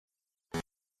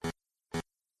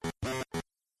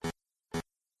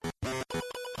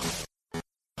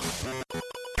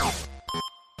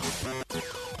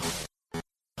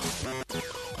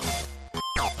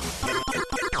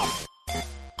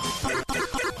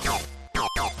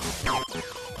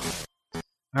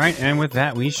All right, and with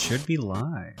that, we should be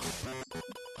live.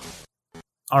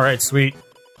 All right, sweet.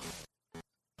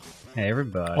 Hey,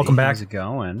 everybody. Welcome back. How's it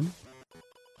going?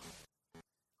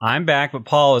 I'm back, but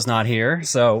Paul is not here,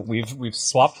 so we've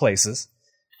swapped places.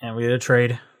 And we did a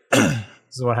trade. This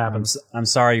is what happens. I'm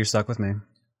sorry you're stuck with me.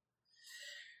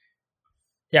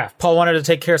 Yeah, Paul wanted to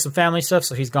take care of some family stuff,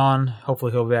 so he's gone.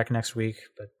 Hopefully he'll be back next week,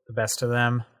 but the best to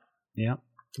them. Yeah.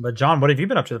 But John, what have you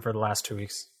been up to for the last 2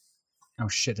 weeks? Oh,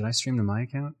 shit. Did I stream to my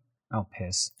account? Oh,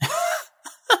 piss.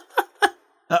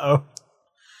 Uh-oh.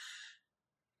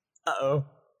 Uh-oh.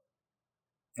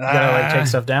 You gotta, take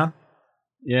stuff down?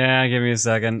 Yeah, give me a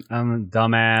second. I'm a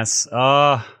dumbass.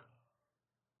 Oh,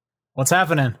 What's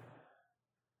happening?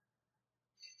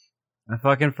 I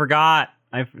fucking forgot.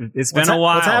 It's been a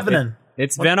while. What's happening?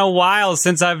 It's been a while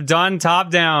since I've done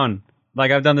top down.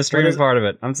 Like, I've done the streaming part of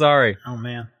it. I'm sorry. Oh,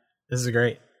 man. This is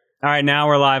great. All right, now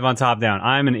we're live on top down.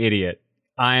 I'm an idiot.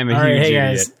 I am a huge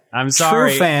idiot. Guys, I'm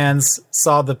sorry. True fans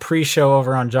saw the pre-show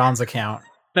over on John's account.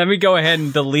 Let me go ahead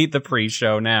and delete the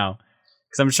pre-show now.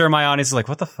 Because I'm sure my audience is like,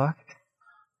 what the fuck?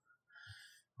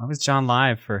 Why was John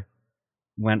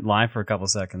went live for a couple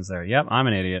seconds there? Yep, I'm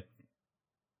an idiot.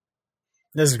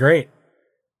 This is great.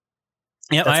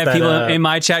 Yep, I have people in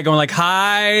my chat going like,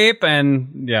 hype,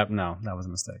 and yep, no, that was a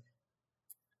mistake.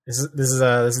 This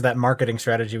is that marketing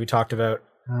strategy we talked about.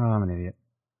 Oh, I'm an idiot.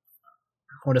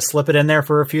 I want to slip it in there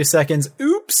for a few seconds.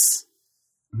 Oops.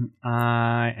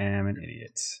 I am an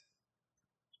idiot.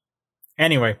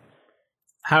 Anyway,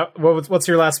 what's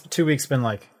your last 2 weeks been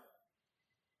like?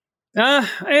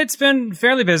 It's been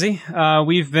fairly busy.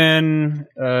 I've been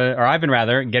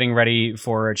rather, getting ready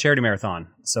for a charity marathon.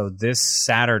 So this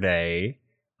Saturday,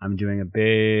 I'm doing a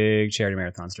big charity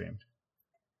marathon stream.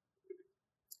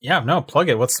 Yeah, no, plug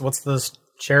it. What's the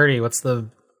charity? What's the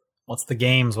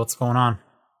games? What's going on?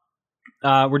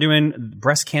 We're doing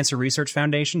Breast Cancer Research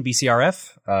Foundation,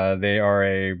 BCRF.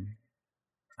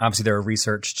 They're a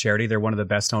research charity. They're one of the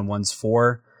best known ones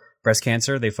for breast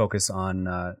cancer. They focus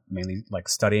on mainly like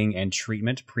studying and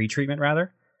pre-treatment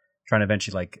rather, trying to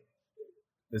eventually like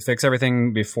fix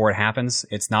everything before it happens.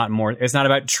 It's not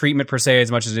about treatment per se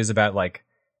as much as it is about like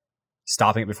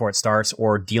stopping it before it starts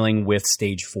or dealing with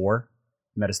stage 4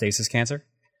 metastasis cancer.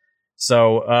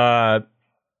 So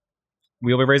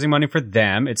we'll be raising money for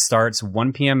them. It starts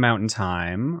 1 p.m. Mountain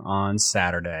Time on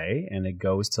Saturday, and it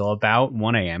goes till about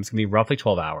 1 a.m. It's going to be roughly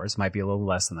 12 hours. Might be a little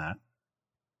less than that.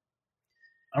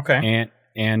 Okay.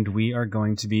 And we are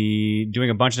going to be doing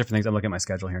a bunch of different things. I'm looking at my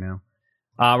schedule here now.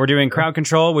 We're doing crowd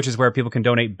control, which is where people can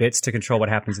donate bits to control what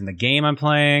happens in the game I'm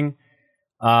playing.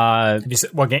 Have you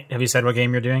said what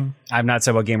game you're doing? I've not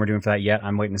said what game we're doing for that yet.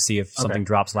 I'm waiting to see if something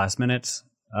drops last minute.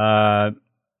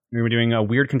 We were doing a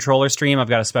weird controller stream. I've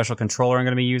got a special controller I'm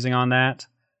going to be using on that.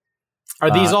 Are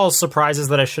these all surprises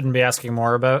that I shouldn't be asking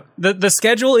more about? The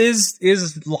schedule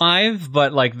is live,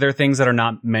 but like there are things that are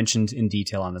not mentioned in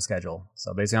detail on the schedule.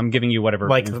 So basically, I'm giving you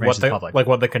whatever information is public. Like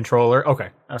what the controller. Okay,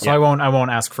 so yeah. I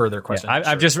won't ask further questions.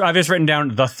 Yeah, I've just written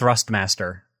down the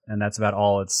Thrustmaster, and that's about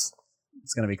all it's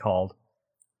going to be called.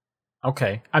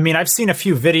 Okay. I mean, I've seen a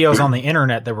few videos on the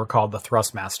internet that were called the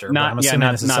Thrustmaster. I'm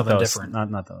assuming this is something different.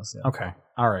 Not those. Yeah. Okay.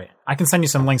 All right. I can send you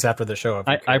some links after the show.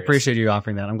 I appreciate you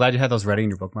offering that. I'm glad you had those ready in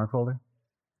your bookmark folder.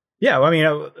 Yeah. Well,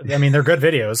 I mean, they're good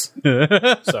videos.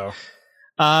 So,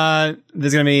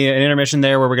 there's going to be an intermission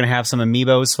there where we're going to have some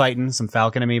amiibos fighting. Some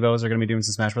Falcon amiibos are going to be doing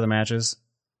some Smash Bros. Matches.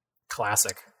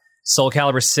 Classic. Soul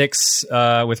Calibur 6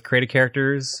 with creative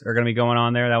characters are going to be going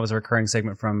on there. That was a recurring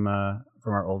segment from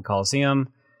our old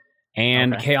Coliseum.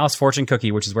 And Chaos Fortune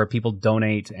Cookie, which is where people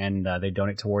donate, and they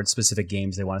donate towards specific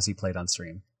games they want to see played on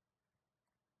stream.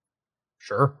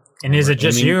 Sure. And is it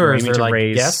just you, or is there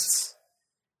like guests?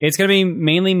 It's going to be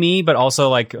mainly me, but also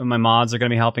like my mods are going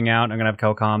to be helping out. I'm going to have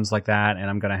co-coms like that, and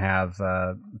I'm going to have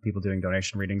people doing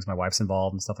donation readings. My wife's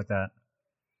involved and stuff like that.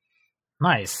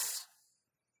 Nice.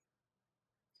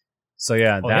 So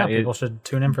yeah, people should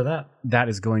tune in for that. That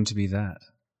is going to be that.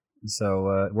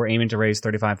 So we're aiming to raise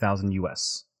 $35,000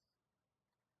 US.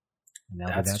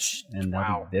 And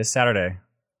that'll be this Saturday.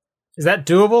 Is that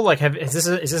doable? Like, is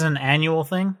this an annual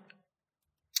thing?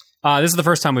 This is the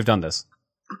first time we've done this.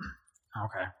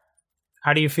 Okay.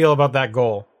 How do you feel about that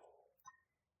goal?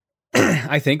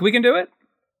 I think we can do it.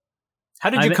 How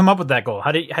did you come up with that goal?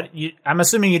 I'm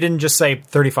assuming you didn't just say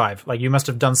 35. Like, you must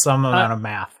have done some amount of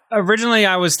math. Originally,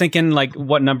 I was thinking like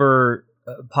what number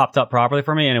popped up properly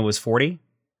for me, and it was 40.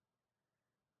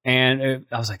 And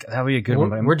I was like, that would be a good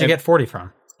one. Where'd you get 40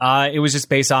 from? It was just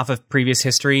based off of previous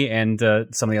history and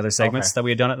some of the other segments that we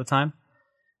had done at the time.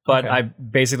 But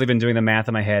I've basically been doing the math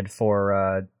in my head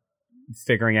for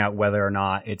figuring out whether or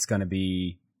not it's going to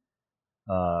be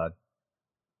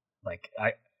like,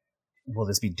 will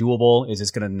this be doable? Is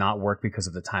this going to not work because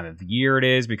of the time of year it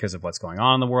is, because of what's going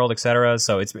on in the world, etc.?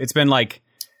 So it's been like,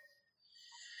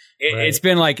 it's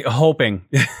been like hoping.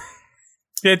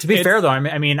 To be fair, though,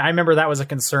 I mean, I remember that was a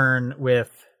concern with.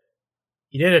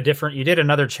 You did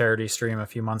another charity stream a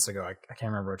few months ago. I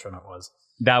can't remember which one it was.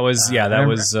 That was that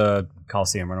was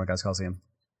Coliseum, Runaway Guys Coliseum.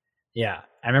 Yeah,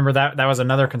 I remember that was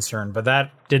another concern, but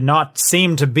that did not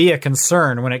seem to be a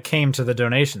concern when it came to the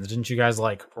donations. Didn't you guys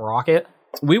like rock it?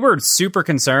 We were super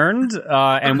concerned,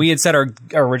 and we had set our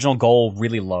original goal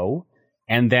really low,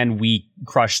 and then we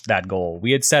crushed that goal.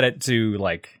 We had set it to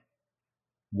like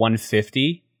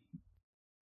 150K,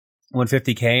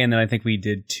 and then I think we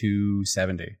did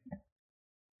 270.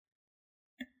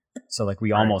 So like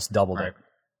we almost doubled it.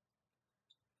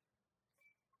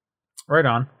 Right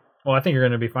on. Well, I think you're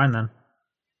going to be fine then.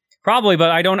 Probably, but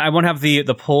I won't have the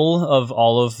pull of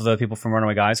all of the people from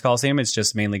Runaway Guys Coliseum. It's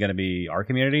just mainly going to be our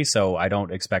community, so I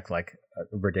don't expect like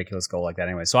a ridiculous goal like that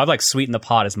anyway. So I've like sweetened the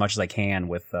pot as much as I can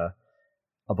with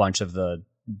a bunch of the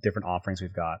different offerings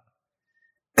we've got.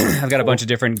 I've got a bunch of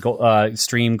different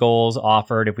stream goals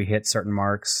offered if we hit certain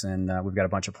marks, and we've got a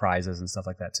bunch of prizes and stuff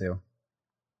like that too.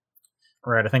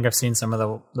 Right, I think I've seen some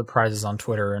of the prizes on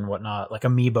Twitter and whatnot, like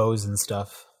amiibos and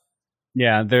stuff.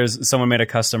 Yeah, there's someone made a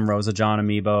custom Rosa John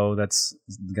amiibo that's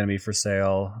going to be for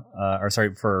sale,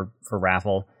 for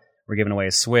raffle. We're giving away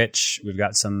a Switch. We've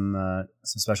got some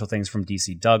special things from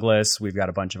DC Douglas. We've got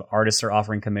a bunch of artists are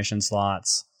offering commission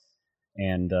slots,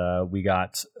 and we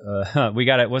got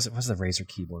what's the Razer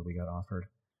keyboard we got offered?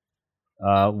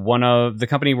 One of the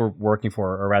company we're working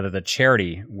for, or rather the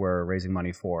charity we're raising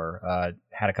money for,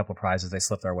 had a couple prizes they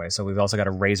slipped our way. So we've also got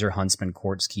a Razer Huntsman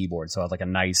Quartz keyboard. So I have like a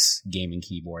nice gaming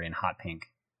keyboard in hot pink.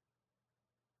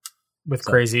 With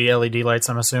crazy LED lights,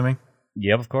 I'm assuming?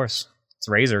 Yep, of course. It's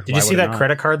Razer. Did you see that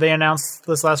credit card they announced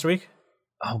this last week?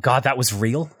 Oh, God, that was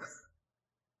real?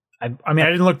 I mean, I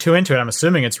didn't look too into it. I'm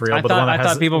assuming it's real. I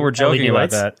thought people were joking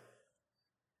about that.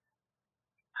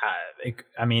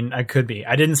 I mean, I could be.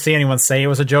 I didn't see anyone say it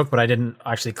was a joke, but I didn't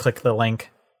actually click the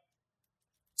link.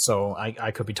 So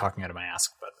I could be talking out of my ass.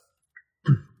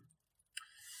 But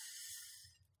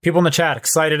people in the chat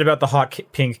excited about the hot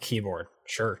pink keyboard.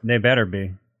 Sure. They better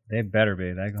be.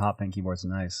 That hot pink keyboard's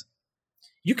nice.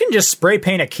 You can just spray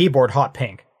paint a keyboard hot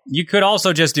pink. You could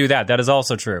also just do that. That is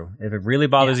also true. If it really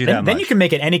bothers you that much. Then you can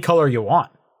make it any color you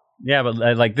want. Yeah,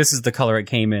 but like this is the color it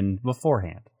came in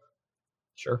beforehand.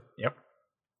 Sure. Yep.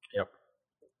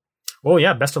 Well,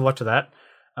 yeah, best of luck to that.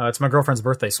 It's my girlfriend's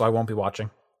birthday, so I won't be watching.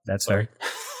 That's fair.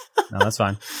 No, that's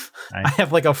fine. I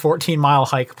have like a 14-mile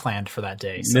hike planned for that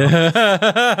day, so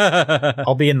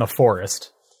I'll be in the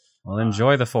forest. Well,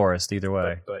 enjoy the forest either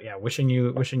way. But yeah, wishing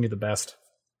you the best.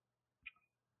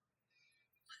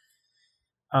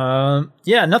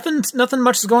 Yeah, nothing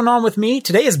much is going on with me.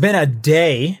 Today has been a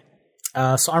day,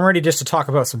 so I'm ready just to talk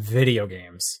about some video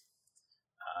games.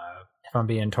 If I'm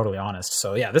being totally honest.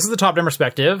 So yeah, this is the Top Down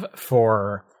Perspective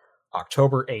for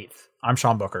October 8th. I'm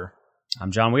Sean Booker.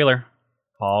 I'm John Wheeler.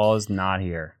 Paul's not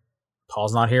here.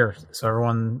 Paul's not here. So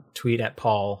everyone tweet at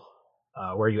Paul,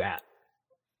 where are you at?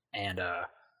 And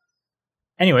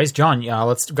anyways, John,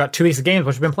 we've got 2 weeks of games.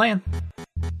 What you been playing?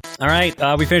 All right,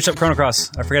 we finished up Chrono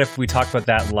Cross. I forget if we talked about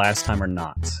that last time or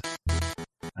not.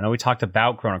 I know we talked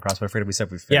about Chrono Cross, but I forget if we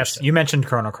said we finished it. Yes, you mentioned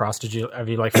Chrono Cross. Have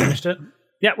you finished it?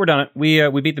 Yeah, we're done. We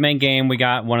beat the main game. We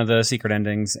got one of the secret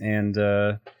endings, and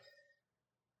it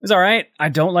was all right. I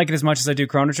don't like it as much as I do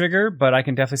Chrono Trigger, but I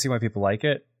can definitely see why people like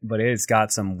it. But it's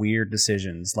got some weird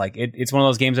decisions. Like it's one of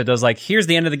those games that does like, here's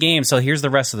the end of the game, so here's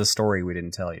the rest of the story we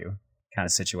didn't tell you kind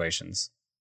of situations.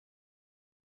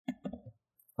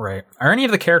 Right. Are any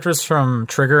of the characters from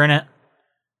Trigger in it?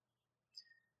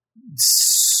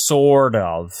 Sort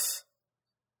of.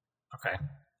 Okay.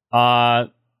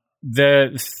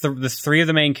 The three of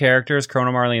the main characters,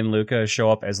 Chrono, Marley, and Luca,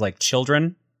 show up as like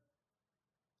children.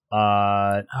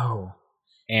 And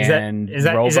is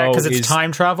that because it's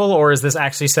time travel, or is this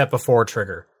actually set before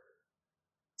Trigger?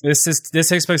 This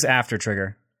takes place after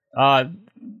Trigger.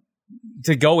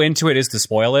 To go into it is to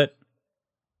spoil it.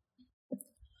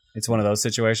 It's one of those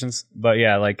situations. But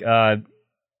yeah, like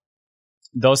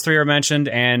those three are mentioned,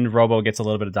 and Robo gets a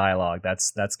little bit of dialogue.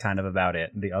 That's kind of about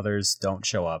it. The others don't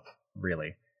show up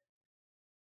really.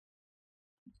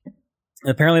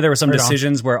 Apparently, there were some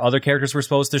decisions where other characters were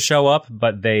supposed to show up,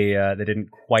 but they didn't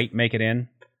quite make it in.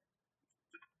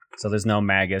 So there's no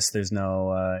Magus, there's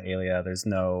no Aelia, there's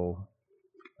no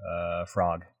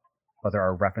Frog, but there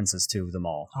are references to them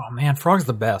all. Oh man, Frog's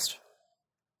the best.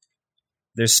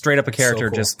 There's straight up a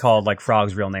character just called like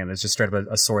Frog's real name. There's just straight up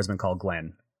a swordsman called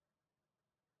Glenn.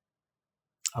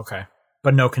 Okay,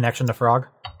 but no connection to Frog.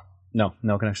 No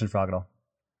connection to Frog at all.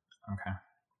 Okay.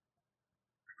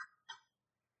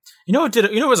 You know what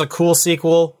did? You know, it was a cool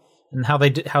sequel, and how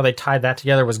they tied that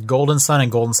together was Golden Sun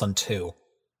and Golden Sun 2.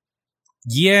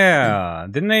 Yeah,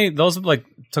 didn't they? Those like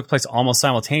took place almost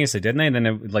simultaneously, didn't they? And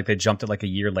then they jumped it like a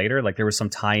year later. Like there were some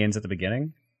tie-ins at the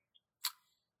beginning.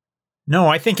 No,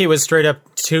 I think it was straight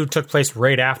up 2 took place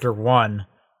right after 1,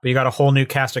 but you got a whole new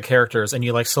cast of characters, and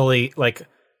you like slowly like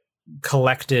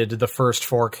collected the first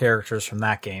 4 characters from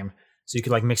that game, so you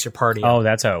could like mix your party. Oh,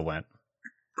 that's how it went.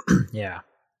 Yeah.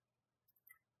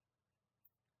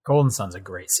 Golden Sun's a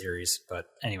great series, but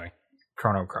anyway,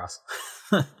 Chrono Cross.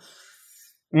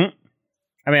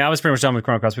 I mean, I was pretty much done with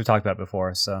Chrono Cross. We've talked about it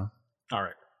before, so. All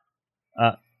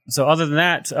right. So other than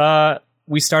that,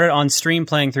 we started on stream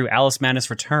playing through Alice Madness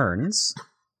Returns.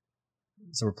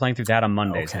 So we're playing through that on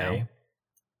Mondays now.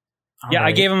 Yeah, right.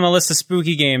 I gave them a list of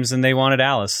spooky games, and they wanted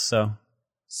Alice, so.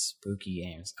 Spooky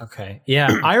games. Okay. Yeah,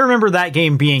 I remember that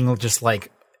game being just,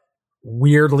 like,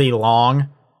 weirdly long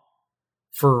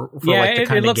for like, the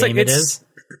kind of game it is.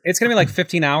 It's going to be like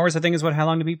 15 hours, I think, is how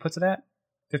long to be puts it at.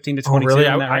 15 to 22 really?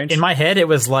 in that range. In my head, it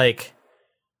was like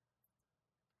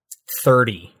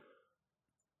 30.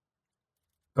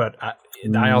 But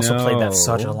I also played that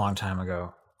such a long time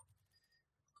ago.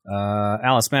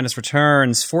 Alice Madness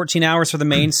Returns, 14 hours for the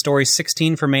main story,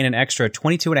 16 for main and extra,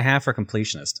 22 and a half for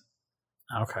completionist.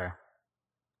 Okay.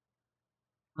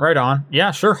 Right on.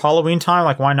 Yeah, sure. Halloween time,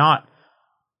 like, why not?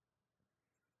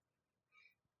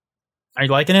 Are you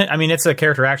liking it? I mean, it's a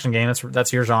character action game.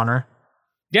 That's your genre.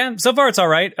 Yeah, so far it's all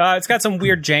right. It's got some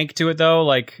weird jank to it, though.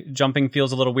 Like, jumping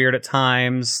feels a little weird at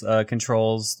times.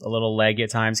 Controls a little laggy at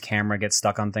times. Camera gets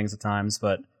stuck on things at times.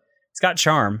 But it's got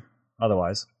charm,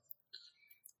 otherwise.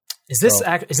 Is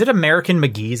it American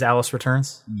McGee's Alice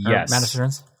Returns? Yes. Madness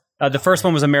Returns? The first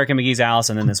one was American McGee's Alice,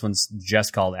 and then this one's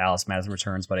just called Alice Madness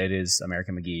Returns, but it is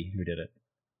American McGee who did it.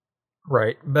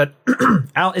 Right, but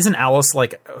isn't Alice,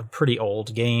 like, a pretty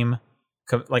old game?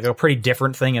 Like a pretty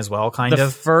different thing as well, kind of. The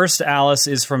first Alice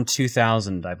is from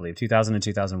 2000, I believe. 2000 and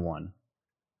 2001.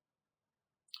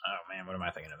 Oh, man, what am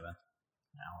I thinking of then?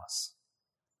 Alice.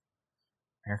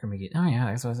 American McGee. Oh, yeah,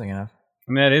 that's what I was thinking of.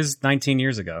 I mean, that is 19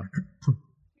 years ago.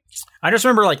 I just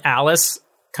remember, like, Alice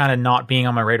kind of not being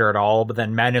on my radar at all, but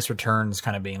then Madness Returns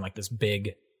kind of being, like, this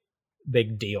big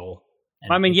deal.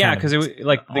 And I mean, yeah, because the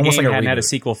game hadn't had a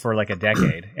sequel for, like, a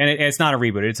decade. And it's not a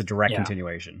reboot. It's a direct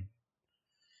continuation.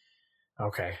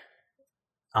 Okay.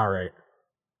 All right.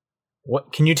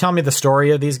 What can you tell me the story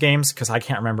of these games? Because I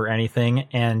can't remember anything.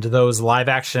 And those live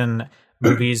action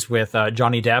movies with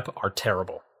Johnny Depp are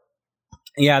terrible.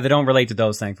 Yeah, they don't relate to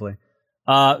those, thankfully.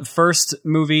 First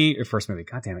movie.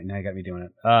 God damn it! Now you got me doing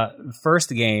it. First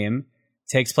game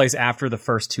takes place after the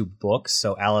first 2 books.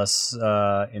 So Alice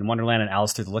in Wonderland and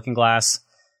Alice Through the Looking Glass.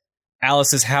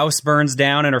 Alice's house burns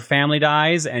down and her family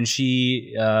dies, and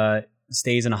she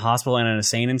stays in a hospital and an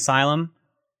insane asylum,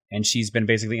 and she's been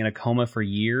basically in a coma for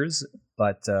years.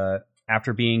 But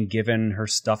after being given her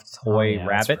stuffed toy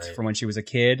rabbit from when she was a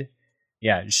kid,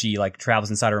 she like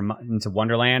travels into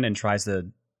Wonderland and tries to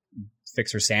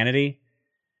fix her sanity.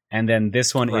 And then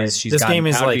this one is this game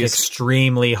is like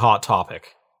extremely Hot Topic.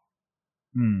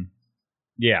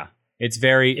 Yeah, it's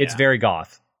very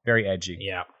goth, very edgy.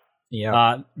 Yeah.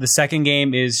 Yeah. The second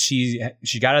game is she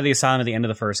got out of the asylum at the end of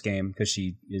the first game because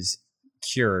she is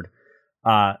cured,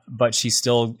 but she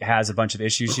still has a bunch of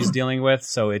issues she's dealing with.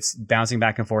 So it's bouncing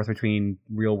back and forth between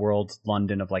real world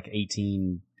London of like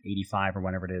 1885 or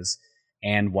whenever it is,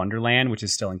 and Wonderland, which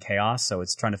is still in chaos. So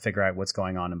it's trying to figure out what's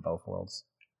going on in both worlds.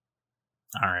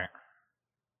 All right.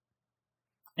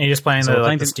 And you're just playing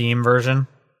the Steam version?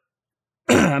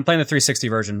 I'm playing the 360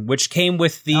 version, which came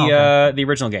with the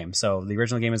original game. So the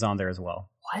original game is on there as well.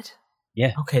 What?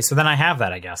 Yeah. Okay, so then I have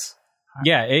that, I guess.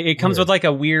 Yeah, it comes with like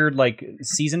a weird like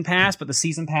season pass, but the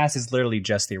season pass is literally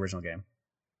just the original game.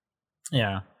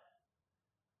 Yeah.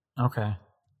 Okay.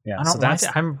 Yeah. I don't like it.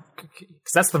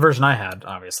 Because that's the version I had,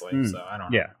 obviously. So I don't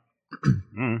know.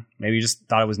 Yeah. Maybe you just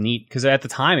thought it was neat because at the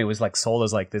time it was like sold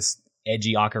as like this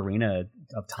edgy Ocarina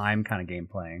of Time kind of game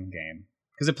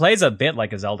because it plays a bit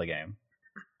like a Zelda game.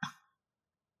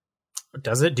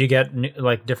 Does it? Do you get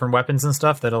like different weapons and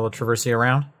stuff that'll traverse you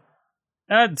around?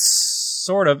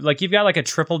 Sort of. Like you've got like a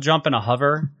triple jump and a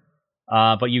hover,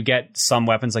 but you get some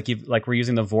weapons like we're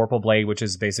using the Vorpal Blade, which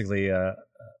is basically well,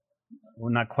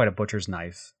 not quite a butcher's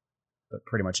knife, but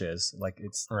pretty much is. Like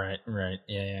it's right.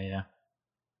 Yeah.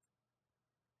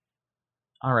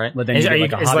 All right. But then you get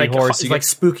like a hobby horse. Like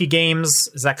spooky games.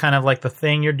 Is that kind of like the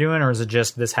thing you're doing, or is it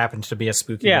just this happens to be a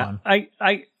spooky one?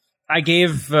 I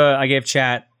gave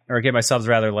chat. Or give my subs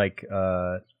rather like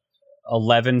a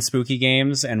 11 spooky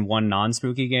games and 1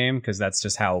 non-spooky game because that's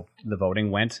just how the voting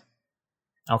went.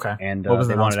 Okay. And what was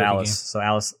they the wanted non-spooky Alice. game? So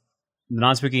Alice, the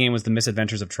non-spooky game was The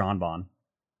Misadventures of Tronbon.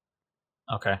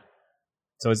 Okay.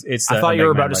 So it's I thought you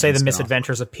were about to say The spin-off.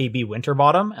 Misadventures of PB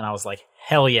Winterbottom, and I was like,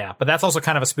 hell yeah. But that's also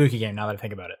kind of a spooky game now that I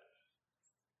think about it.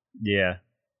 Yeah.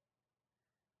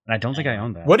 And I don't think I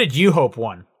own that. What did you hope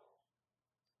won?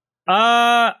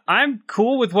 I'm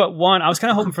cool with what won. I was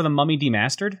kind of hoping for the Mummy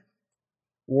Demastered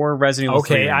or Resident Evil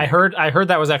 3. Okay, I heard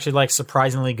that was actually like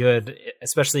surprisingly good,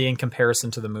 especially in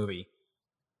comparison to the movie.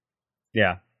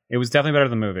 Yeah, it was definitely better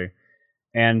than the movie.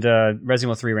 And Resident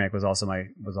Evil 3 Remake was also my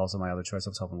other choice. I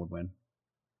was hoping would win.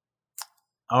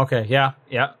 Okay, yeah.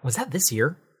 Was that this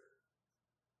year?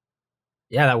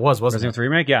 Yeah, that wasn't Resident it? Evil 3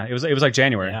 Remake. Yeah, it was like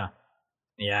January.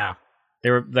 Yeah. They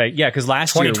were like, yeah, because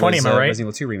last year was 2020, am I right? Resident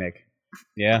Evil 2 Remake.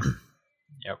 Yeah.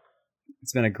 Yep.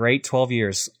 It's been a great 12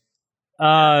 years.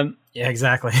 Yeah,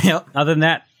 exactly. Yep. Other than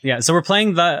that, yeah. So we're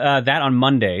playing that on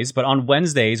Mondays, but on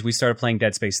Wednesdays we started playing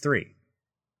Dead Space 3.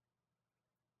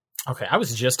 Okay, I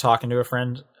was just talking to a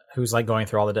friend who's like going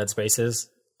through all the Dead Spaces.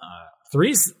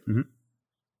 Three's. Mm-hmm.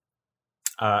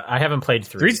 I haven't played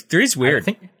three. Three's weird. I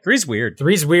think Three's weird.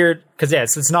 Three's weird because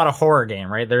it's not a horror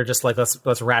game, right? They're just like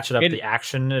let's ratchet up It- the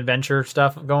action adventure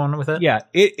stuff going with it. Yeah,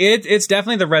 it's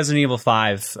definitely the Resident Evil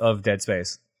 5 of Dead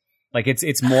Space. Like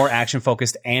it's more action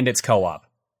focused and it's co-op.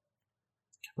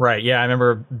 Right. Yeah, I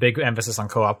remember big emphasis on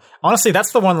co-op. Honestly,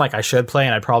 that's the one like I should play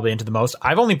and I'd probably into the most.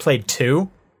 I've only played 2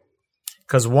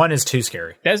 because 1 is too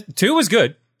scary. 2 was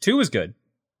good. 2 was good.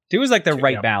 2 was like the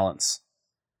right yeah. balance.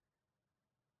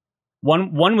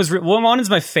 One is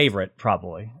my favorite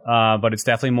probably, but it's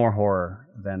definitely more horror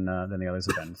than the others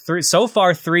have been.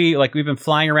 3 like we've been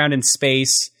flying around in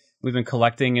space. We've been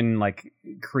collecting and like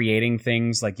creating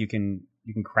things like you can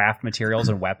craft materials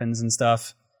and weapons and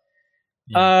stuff.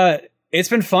 Yeah. It's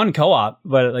been fun co-op,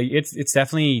 but like it's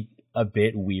definitely a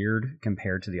bit weird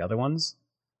compared to the other ones.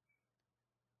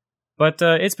 But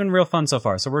it's been real fun so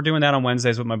far. So we're doing that on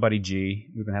Wednesdays with my buddy G.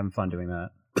 We've been having fun doing that.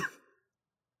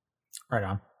 Right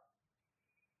on.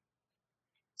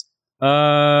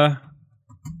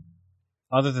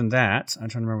 Other than that, I'm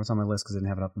trying to remember what's on my list because I didn't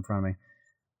have it up in front of me.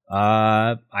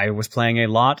 I was playing a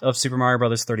lot of Super Mario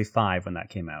Bros. 35 when that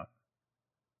came out.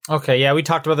 Okay, yeah, we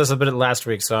talked about this a bit last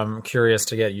week, so I'm curious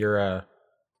to get your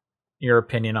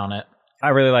opinion on it. I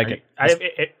really like it.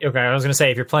 Okay, I was going to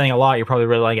say, if you're playing a lot, you probably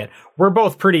really like it. We're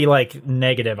both pretty, like,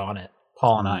 negative on it,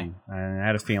 Paul and I. I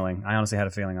had a feeling. I honestly had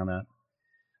a feeling on that.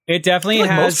 It definitely I feel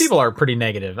like has... most people are pretty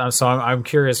negative, so I'm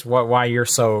curious why you're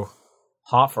so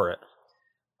hot for it.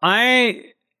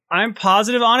 I'm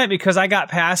positive on it because I got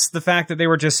past the fact that they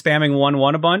were just spamming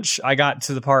 1-1 a bunch. I got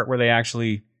to the part where they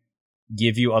actually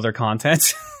give you other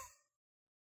content,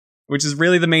 which is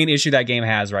really the main issue that game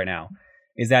has right now,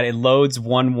 is that it loads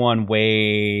 1-1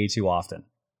 way too often.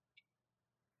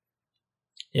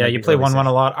 Yeah, you play 1-1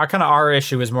 a lot. Our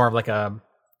issue is more of like a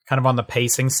kind of on the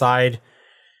pacing side,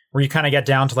 where you kind of get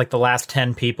down to like the last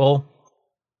 10 people,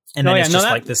 and then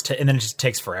like this, and then it just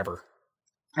takes forever.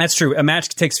 That's true. A match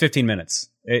takes 15 minutes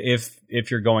if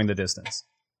you're going the distance.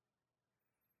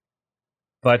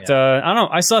 But I don't know.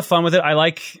 I still have fun with it. I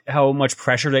like how much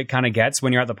pressure it kind of gets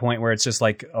when you're at the point where it's just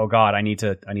like, oh god, I need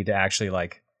to actually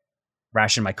like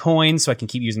ration my coins so I can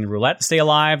keep using the roulette to stay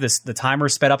alive. The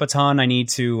timer's sped up a ton. I need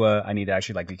to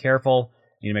actually like be careful. I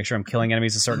need to make sure I'm killing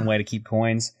enemies a certain way to keep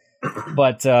coins.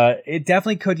 But it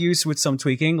definitely could use with some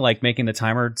tweaking, like making the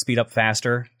timer speed up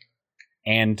faster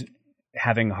and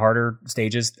having harder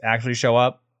stages actually show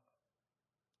up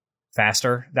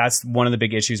faster. That's one of the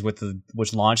big issues with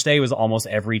which launch day was almost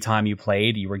every time you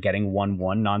played, you were getting 1-1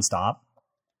 nonstop.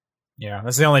 Yeah,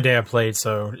 that's the only day I played,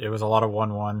 so it was a lot of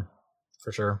 1-1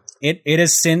 for sure. It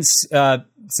is since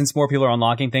more people are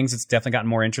unlocking things, it's definitely gotten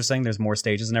more interesting. There's more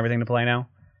stages and everything to play now.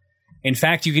 In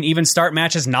fact, you can even start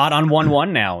matches not on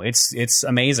 1-1 now. It's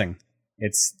amazing.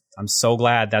 I'm so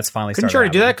glad that's finally Couldn't started you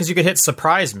already do happening. that? Because you could hit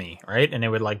surprise me, right? And it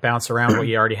would like bounce around what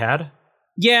you already had.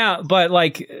 Yeah, but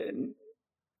like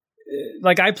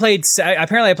I played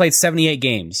 78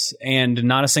 games and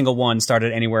not a single one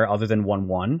started anywhere other than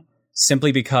 1-1,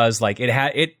 simply because like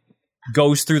it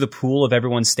goes through the pool of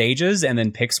everyone's stages and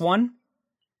then picks one.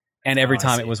 And every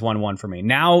time it was 1-1 for me.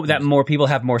 Now that more people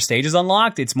have more stages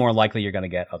unlocked, it's more likely you're going to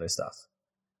get other stuff.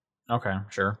 Okay,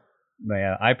 sure. But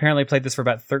yeah, I apparently played this for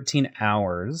about 13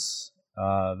 hours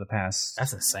the past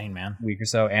That's insane, man. week or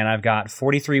so, and I've got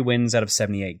 43 wins out of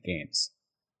 78 games.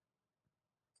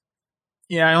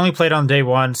 Yeah, I only played on day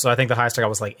 1, so I think the highest I got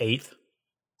was like 8th.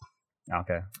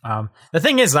 Okay. The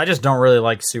thing is, I just don't really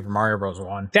like Super Mario Bros.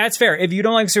 1. That's fair. If you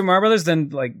don't like Super Mario Brothers, then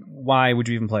like why would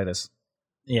you even play this?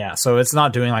 Yeah, so it's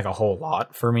not doing like a whole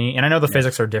lot for me. And I know the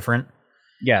physics are different.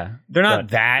 Yeah, they're not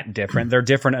that different. They're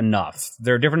different enough.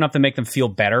 They're different enough to make them feel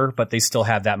better, but they still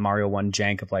have that Mario 1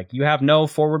 jank of like, you have no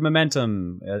forward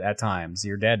momentum at times.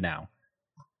 You're dead now.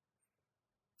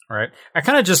 Right.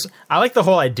 I like the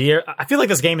whole idea. I feel like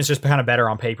this game is just kind of better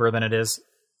on paper than it is.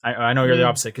 I know you're the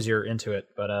opposite because you're into it,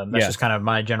 but that's just kind of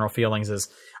my general feelings is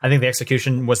I think the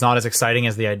execution was not as exciting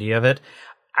as the idea of it.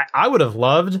 I would have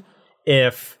loved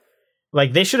if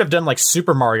like they should have done like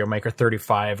Super Mario Maker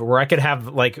 35 where I could have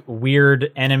like weird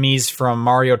enemies from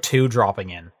Mario 2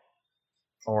 dropping in.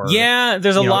 Or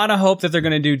there's a lot of hope that they're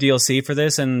going to do DLC for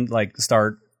this and like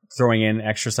start throwing in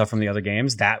extra stuff from the other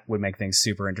games. That would make things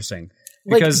super interesting.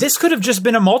 Because this could have just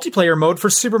been a multiplayer mode for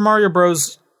Super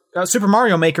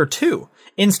Mario Maker 2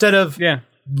 instead of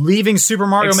leaving Super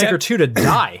Mario Maker 2 to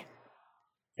die.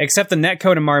 Except the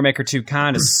netcode in Mario Maker 2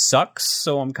 kind of sucks,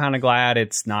 so I'm kind of glad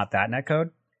it's not that netcode.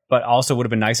 But also would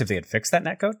have been nice if they had fixed that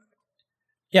netcode.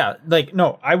 Yeah, like,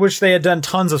 no, I wish they had done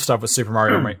tons of stuff with Super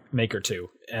Mario Maker 2.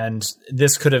 And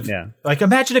this could have... Like,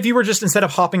 imagine if you were just, instead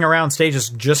of hopping around stages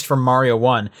just from Mario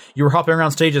 1, you were hopping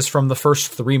around stages from the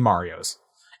first 3 Marios.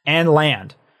 And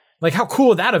land. Like, how cool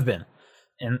would that have been?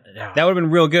 And that would have been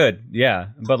real good, yeah.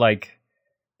 But, like,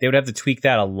 they would have to tweak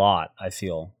that a lot, I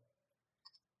feel.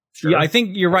 Sure. Yeah, I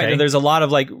think you're right. Okay. There's a lot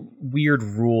of, like, weird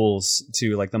rules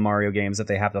to, like, the Mario games that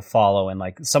they have to follow. And,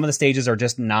 like, some of the stages are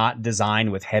just not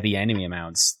designed with heavy enemy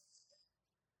amounts.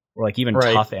 Or, like, even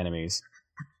tough enemies.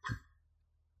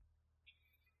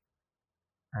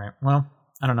 All right, well...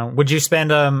 I don't know. Would you spend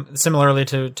similarly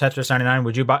to Tetris 99?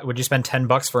 Would you spend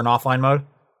 $10 for an offline mode?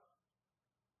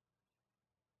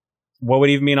 What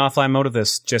would even be an offline mode of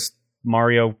this? Just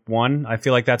Mario 1? I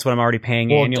feel like that's what I'm already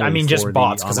paying annually. I mean, for just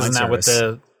bots, because isn't that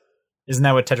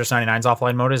what Tetris 99's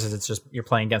offline mode is? Is it's just you're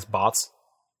playing against bots?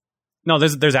 No,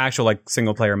 there's actual like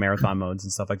single player marathon modes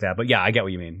and stuff like that. But yeah, I get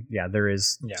what you mean. Yeah, there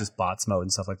is just bots mode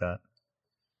and stuff like that.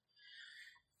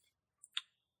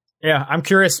 Yeah, I'm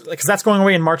curious because that's going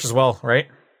away in March as well, right?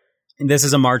 And this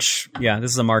is a March. Yeah,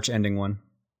 this is a March ending one.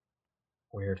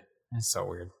 Weird. That's so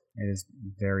weird. It is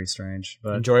very strange.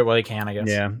 But enjoy it while you can, I guess.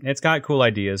 Yeah, it's got cool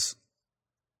ideas.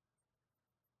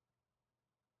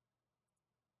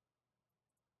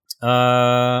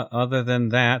 Other than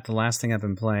that, the last thing I've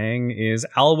been playing is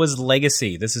Alwa's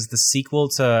Legacy. This is the sequel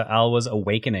to Alwa's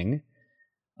Awakening.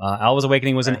 Alwa's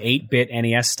Awakening was an 8-bit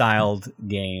NES-styled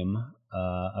game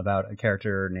about a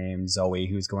character named Zoe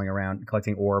who's going around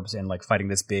collecting orbs and like fighting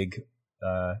this big,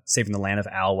 saving the land of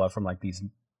Alwa from like these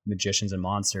magicians and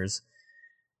monsters.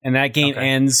 And that game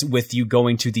ends with you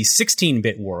going to the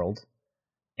 16-bit world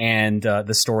and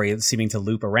the story seeming to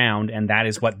loop around, and that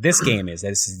is what this game is.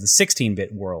 This is the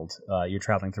 16-bit world. You're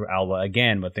traveling through Alwa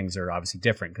again, but things are obviously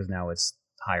different because now it's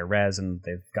higher res and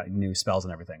they've got new spells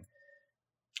and everything.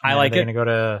 I like it. Are they going to go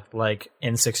to like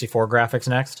N64 graphics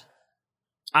next?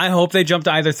 I hope they jump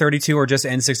to either 32 or just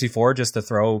N64 just to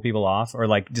throw people off, or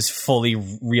like just fully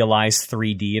realize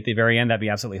 3D at the very end. That'd be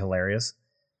absolutely hilarious.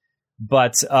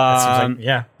 But I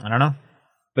don't know.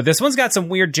 But this one's got some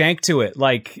weird jank to it.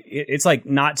 Like it's like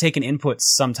not taking inputs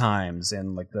sometimes,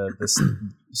 and like the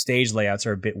stage layouts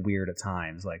are a bit weird at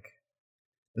times. Like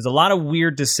there's a lot of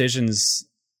weird decisions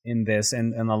in this,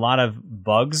 and a lot of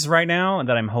bugs right now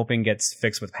that I'm hoping gets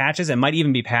fixed with patches. It might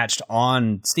even be patched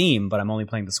on Steam, but I'm only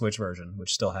playing the Switch version,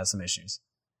 which still has some issues.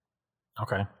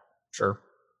 Okay, sure.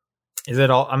 Is it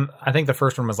all? I think the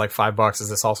first one was like $5. Is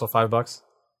this also $5?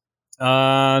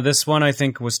 This one I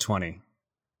think was 20.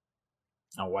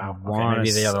 Oh wow! Okay,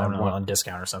 maybe the other one on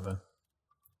discount or something.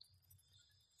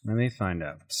 Let me find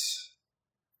out.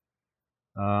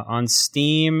 On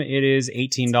Steam, it is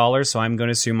 $18, so I'm going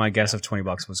to assume my guess of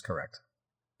 $20 was correct.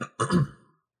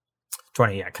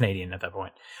 20, yeah, Canadian at that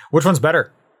point. Which one's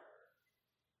better?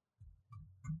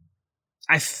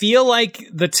 I feel like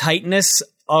the tightness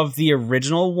of the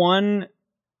original one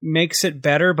makes it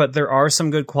better, but there are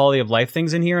some good quality of life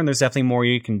things in here, and there's definitely more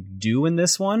you can do in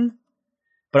this one.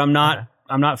 But I'm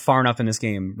not far enough in this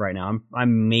game right now.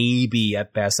 I'm maybe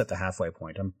at best at the halfway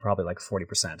point. I'm probably like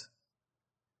 40%.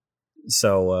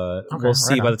 So we'll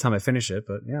see by the time I finish it.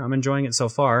 But yeah, I'm enjoying it so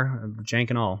far,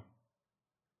 jank and all.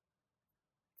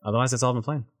 Otherwise, that's all I've been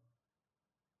playing.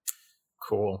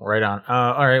 Cool, right on.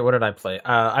 All right, what did I play?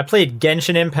 I played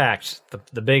Genshin Impact,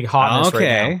 the big hotness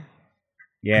right now.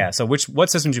 Yeah, so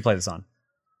what system did you play this on?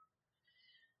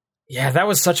 Yeah, that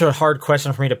was such a hard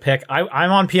question for me to pick.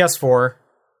 I'm on PS4.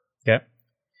 Okay.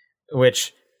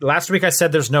 Which, last week I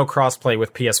said there's no crossplay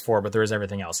with PS4, but there is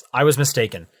everything else. I was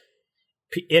mistaken.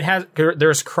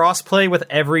 There's crossplay with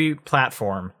every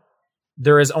platform.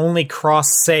 There is only cross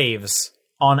saves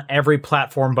on every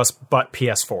platform but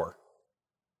PS4.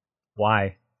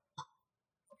 Why?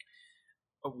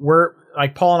 We're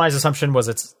like Paul and I's assumption was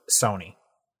it's Sony,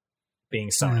 being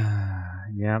Sony.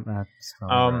 Yeah, that's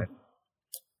probably right.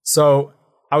 So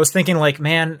I was thinking, like,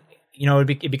 man, you know,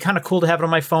 it'd be kind of cool to have it on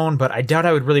my phone, but I doubt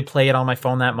I would really play it on my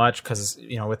phone that much because,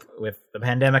 you know, with the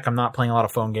pandemic, I'm not playing a lot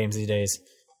of phone games these days.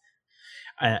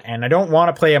 And I don't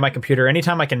want to play at my computer.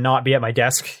 Anytime I can not be at my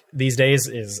desk these days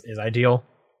is ideal.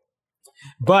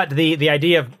 But the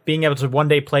idea of being able to one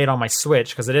day play it on my Switch,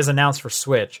 because it is announced for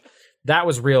Switch, that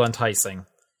was real enticing.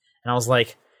 And I was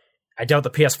like, I doubt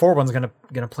the PS4 one's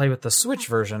gonna play with the Switch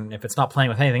version if it's not playing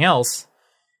with anything else.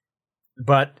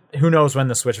 But who knows when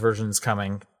the Switch version is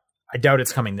coming? I doubt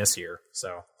it's coming this year.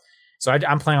 So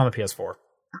I'm playing on the PS4.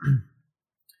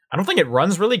 I don't think it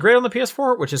runs really great on the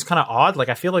PS4, which is kind of odd. Like,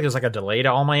 I feel like there's like a delay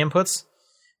to all my inputs,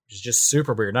 which is just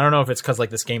super weird. I don't know if it's because like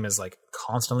this game is like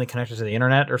constantly connected to the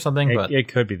internet or something, but it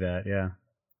could be that. Yeah,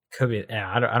 could be.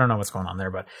 Yeah, I don't know what's going on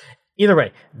there, but either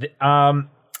way,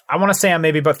 I want to say I'm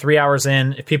maybe about 3 hours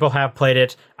in. If people have played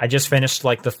it, I just finished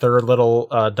like the third little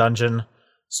dungeon,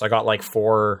 so I got like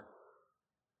four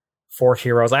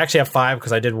heroes. I actually have 5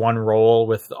 because I did one roll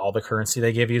with all the currency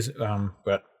they give you.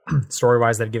 But story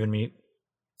wise, they've given me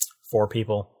 4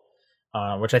 people,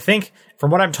 which I think,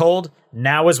 from what I'm told,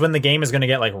 now is when the game is going to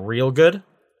get like real good.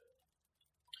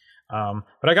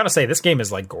 But I gotta say, this game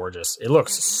is like gorgeous. It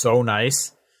looks so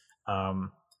nice.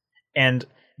 And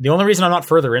the only reason I'm not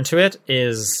further into it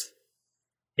is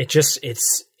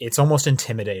it's almost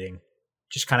intimidating.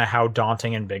 Just kind of how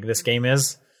daunting and big this game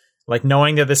is. Like,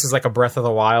 knowing that this is like a Breath of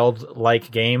the Wild like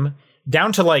game,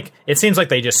 down to like, it seems like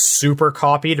they just super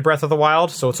copied Breath of the Wild.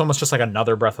 So it's almost just like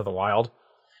another Breath of the Wild.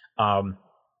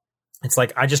 It's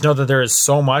like, I just know that there is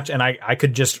so much, and I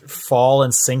could just fall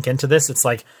and sink into this. It's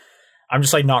like, I'm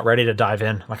just like not ready to dive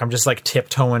in. Like, I'm just like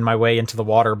tiptoeing my way into the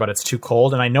water, but it's too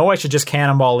cold. And I know I should just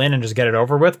cannonball in and just get it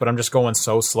over with, but I'm just going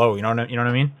so slow. You know what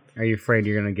I mean? Are you afraid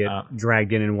you're going to get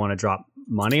dragged in and want to drop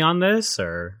money on this,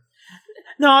 or?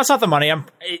 No, it's not the money.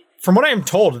 From what I'm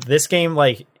told, this game,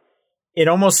 like, it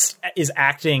almost is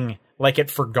acting like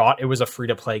it forgot it was a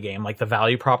free-to-play game. Like, the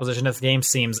value proposition of the game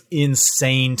seems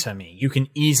insane to me. You can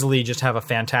easily just have a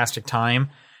fantastic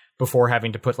time before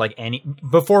having to put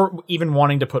before even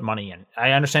wanting to put money in.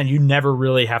 I understand you never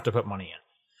really have to put money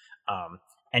in.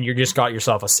 And you just got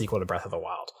yourself a sequel to Breath of the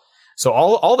Wild. So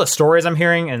all the stories I'm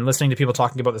hearing and listening to people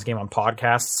talking about this game on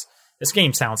podcasts, this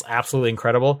game sounds absolutely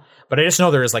incredible. But I just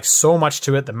know there is like so much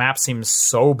to it. The map seems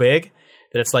so big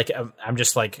that it's like, I'm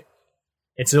just like,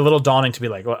 it's a little daunting to be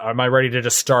like, am I ready to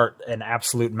just start an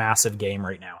absolute massive game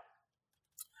right now?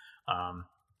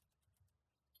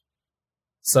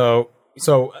 So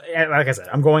like I said,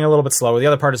 I'm going a little bit slow. The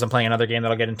other part is I'm playing another game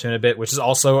that I'll get into in a bit, which is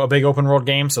also a big open world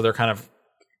game. So they're kind of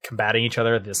combating each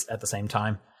other at the same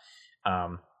time.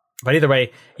 But either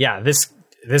way, yeah,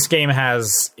 this game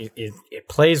has it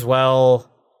plays well.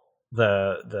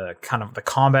 The kind of the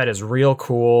combat is real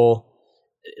cool.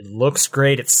 It looks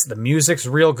great. The music's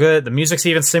real good. The music's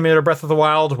even similar to Breath of the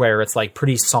Wild, where it's like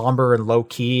pretty somber and low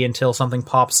key until something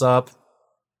pops up.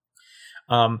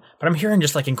 But I'm hearing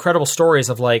just like incredible stories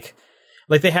of like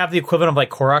they have the equivalent of like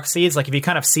Korok seeds. Like, if you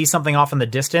kind of see something off in the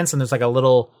distance and there's like a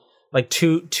little like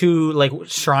two like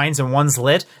shrines and one's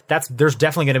lit, there's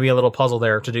definitely going to be a little puzzle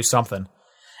there to do something.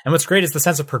 And what's great is the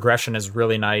sense of progression is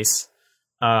really nice.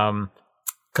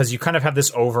 Because you kind of have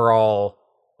this overall,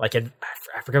 like, I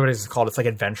forget what it's called. It's like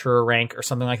adventurer rank or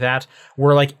something like that,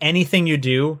 where like anything you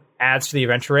do adds to the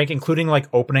adventure rank, including like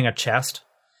opening a chest.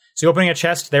 So opening a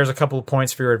chest, there's a couple of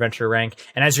points for your adventure rank.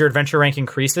 And as your adventure rank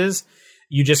increases,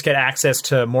 you just get access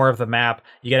to more of the map.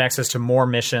 You get access to more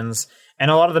missions.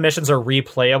 And a lot of the missions are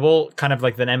replayable, kind of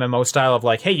like the MMO style of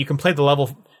like, hey, you can play the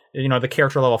level, the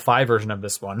character level 5 version of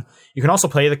this one. You can also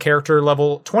play the character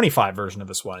level 25 version of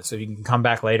this one. So you can come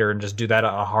back later and just do that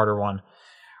a harder one,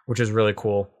 which is really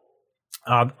cool.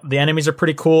 The enemies are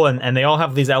pretty cool, and they all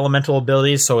have these elemental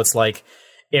abilities. So it's like,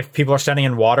 if people are standing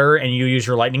in water and you use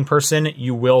your lightning person,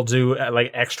 you will do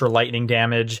like extra lightning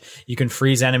damage. You can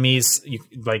freeze enemies.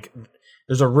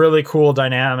 There's a really cool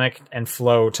dynamic and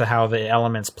flow to how the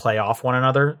elements play off one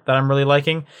another that I'm really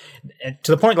liking. And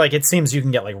to the point, like, it seems you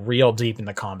can get like real deep in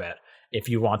the combat if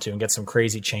you want to and get some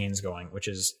crazy chains going, which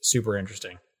is super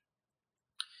interesting.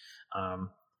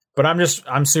 But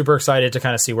I'm super excited to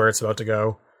kind of see where it's about to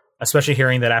go, especially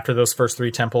hearing that after those first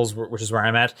 3 temples, which is where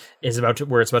I'm at,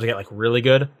 where it's about to get like really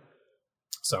good.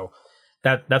 So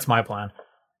that's my plan.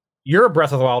 You're a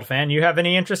Breath of the Wild fan. You have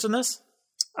any interest in this?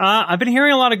 I've been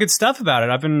hearing a lot of good stuff about it.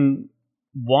 I've been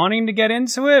wanting to get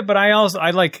into it, but I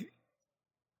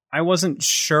wasn't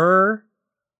sure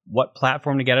what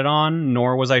platform to get it on,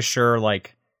 nor was I sure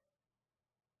like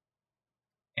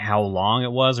how long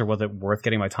it was or was it worth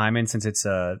getting my time in since it's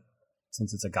a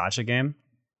gacha game.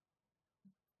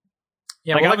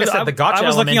 Yeah, like, I said, the gacha I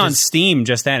was looking on is, Steam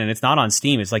just then, and it's not on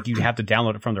Steam. It's like you have to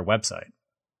download it from their website.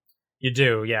 You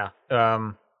do, yeah.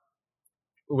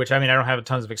 Which, I mean, I don't have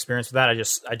tons of experience with that.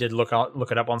 I did look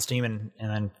it up on Steam and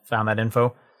then found that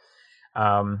info.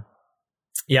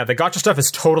 Yeah, the gacha stuff is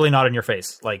totally not in your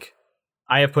face. Like,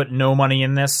 I have put no money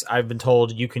in this. I've been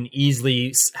told you can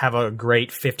easily have a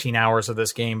great 15 hours of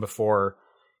this game before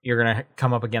you're going to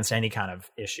come up against any kind of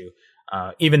issue.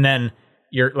 Even then,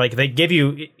 you're like, they give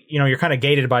you, you're kind of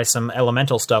gated by some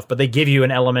elemental stuff, but they give you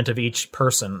an element of each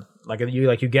person.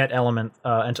 You get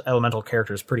elemental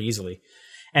characters pretty easily.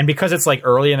 And because it's like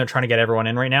early and they're trying to get everyone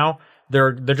in right now,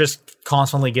 they're just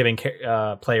constantly giving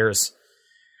players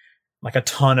like a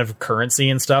ton of currency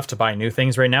and stuff to buy new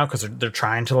things right now because they're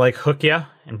trying to like hook you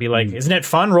and be like, isn't it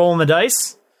fun rolling the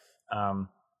dice? So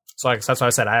that's why I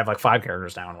said I have like 5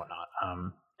 characters now and whatnot.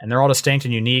 And they're all distinct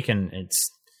and unique, and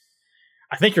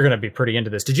I think you're going to be pretty into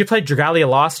this. Did you play Dragalia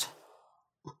Lost?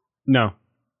 No.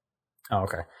 Oh,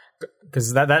 okay.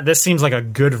 Because this seems like a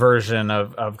good version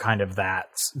of kind of that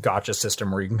gacha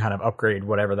system where you can kind of upgrade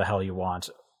whatever the hell you want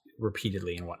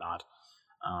repeatedly and whatnot.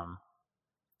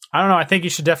 I don't know. I think you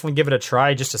should definitely give it a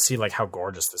try just to see like how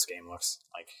gorgeous this game looks.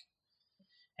 Like,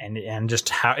 and just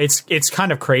how it's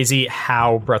kind of crazy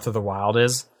how Breath of the Wild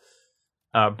is.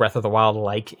 Breath of the Wild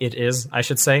like it is, I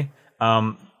should say.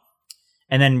 And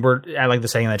then I like the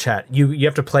saying in the chat, you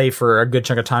have to play for a good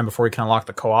chunk of time before you can unlock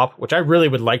the co-op, which I really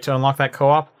would like to unlock that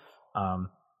co-op.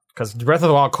 Because Breath of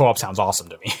the Wild co-op sounds awesome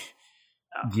to me.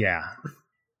 Yeah.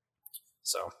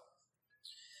 So,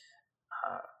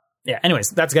 yeah.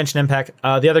 Anyways, that's Genshin Impact.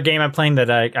 The other game I'm playing that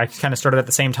I kind of started at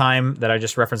the same time that I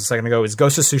just referenced a second ago is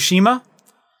Ghost of Tsushima.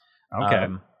 Okay.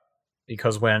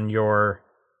 Because when you're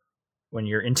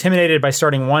intimidated by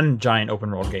starting one giant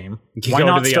open world game, why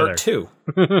not start 2?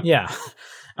 Yeah.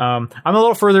 I'm a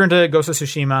little further into Ghost of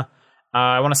Tsushima.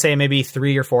 I want to say maybe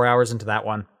 3 or 4 hours into that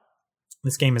one.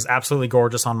 This game is absolutely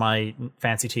gorgeous on my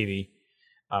fancy TV,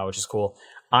 which is cool.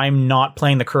 I'm not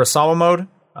playing the Kurosawa mode.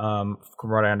 From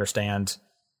what I understand,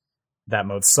 that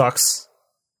mode sucks.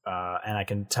 And I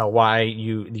can tell why.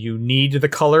 You need the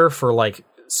color for like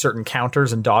certain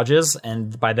counters and dodges,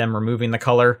 and by them removing the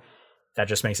color, that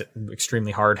just makes it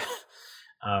extremely hard.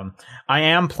 I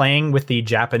am playing with the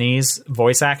Japanese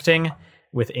voice acting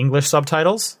with English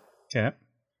subtitles. Okay.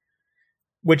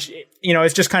 Which,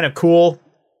 is just kind of cool.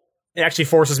 It actually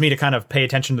forces me to kind of pay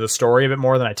attention to the story a bit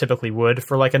more than I typically would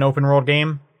for like an open world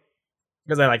game.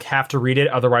 Because I like have to read it,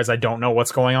 otherwise I don't know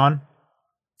what's going on.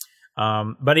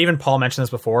 But even Paul mentioned this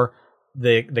before,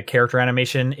 the character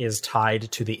animation is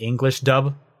tied to the English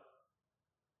dub.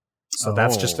 So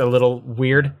that's just a little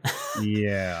weird.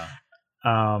 Yeah.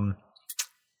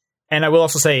 And I will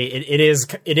also say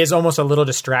it is almost a little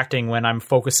distracting when I'm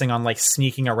focusing on like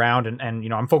sneaking around and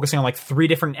I'm focusing on like 3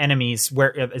 different enemies.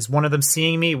 Where is one of them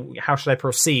seeing me? How should I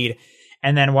proceed?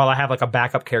 And then while I have like a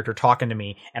backup character talking to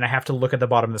me, and I have to look at the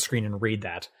bottom of the screen and read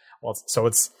that. Well, so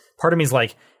it's part of me is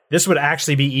like, this would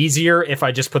actually be easier if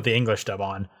I just put the English dub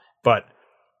on. But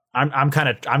I'm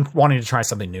wanting to try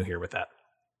something new here with that.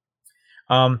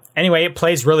 Anyway, it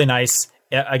plays really nice.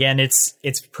 Again, it's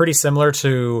pretty similar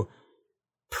to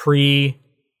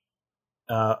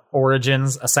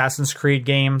Origins Assassin's Creed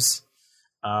games,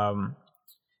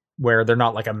 where they're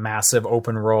not like a massive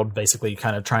open world, basically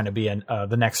kind of trying to be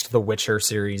the next The Witcher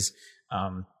series.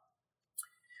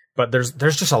 But there's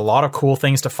just a lot of cool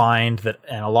things to find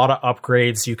and a lot of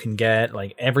upgrades you can get.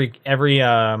 Like every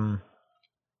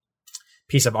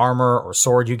piece of armor or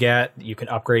sword you get, you can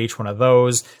upgrade each one of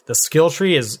those. The skill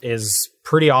tree is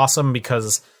pretty awesome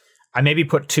because I maybe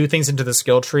put 2 things into the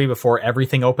skill tree before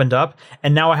everything opened up,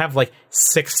 and now I have like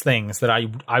 6 things that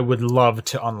I would love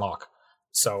to unlock.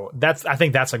 So I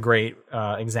think that's a great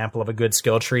example of a good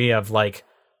skill tree of like,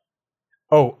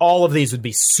 all of these would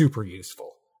be super useful.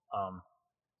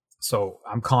 So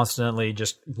I'm constantly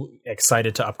just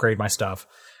excited to upgrade my stuff.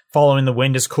 Following the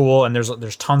Wind is cool, and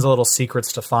there's tons of little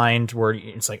secrets to find where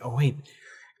it's like, oh wait,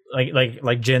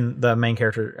 like Jin, the main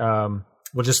character,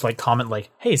 will just like comment like,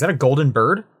 hey, is that a golden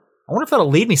bird? I wonder if that'll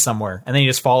lead me somewhere. And then you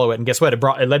just follow it, and guess what?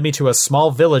 It led me to a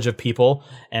small village of people,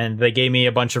 and they gave me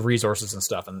a bunch of resources and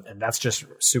stuff, and that's just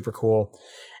super cool.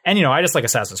 And I just like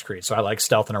Assassin's Creed, so I like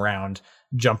stealthing around,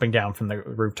 jumping down from the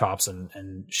rooftops and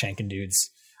shanking dudes.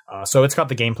 So it's got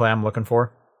the gameplay I'm looking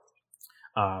for,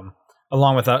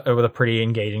 along with a pretty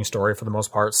engaging story for the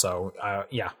most part. So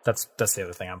yeah, that's the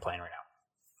other thing I'm playing right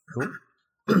now.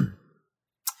 Cool.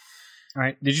 All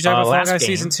right. Did you talk about Fall Guys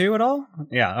Season 2 at all?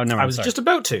 Yeah. Oh no, I was just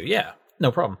about to. Yeah,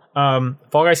 no problem.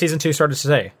 Fall Guys Season 2 started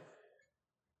today.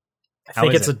 I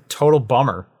think it's a total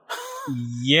bummer.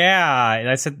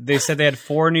 Yeah, they said they had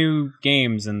 4 new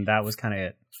games, and that was kind of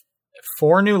it.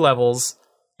 4 new levels,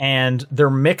 and they're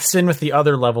mixed in with the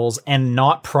other levels and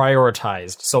not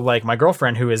prioritized. So, like, my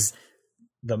girlfriend, who is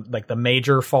the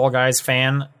major Fall Guys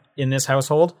fan in this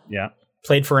household,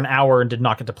 played for an hour and did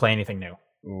not get to play anything new.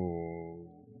 Ooh.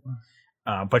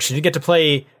 But she did get to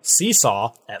play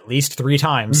Seesaw at least 3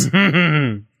 times.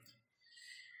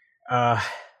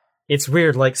 It's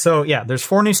weird. Like, so yeah, there's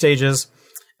 4 new stages.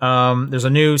 There's a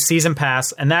new season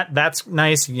pass, and that's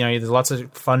nice. You know, there's lots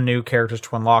of fun new characters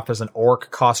to unlock. There's an orc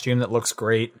costume that looks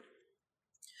great.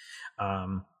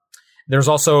 There's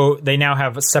also, they now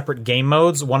have separate game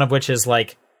modes, one of which is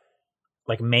like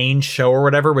main show or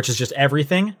whatever, which is just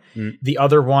everything. The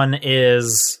other one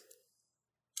is,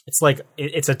 it's like,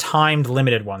 it's a timed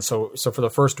limited one. So for the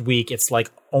first week, it's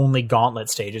like only gauntlet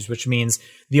stages, which means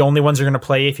the only ones you're going to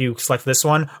play if you select this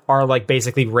one are like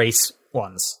basically race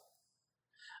ones.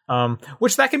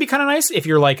 Which that can be kind of nice if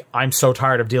you're like, I'm so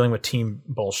tired of dealing with team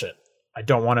bullshit. I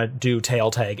don't want to do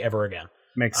tail tag ever again.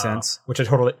 Makes sense. Which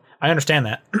I understand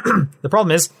that. The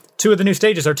problem is 2 of the new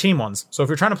stages are team ones. So if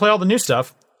you're trying to play all the new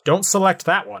stuff, don't select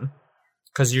that one,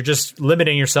 because you're just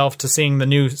limiting yourself to seeing the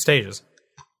new stages.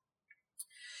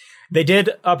 They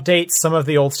did update some of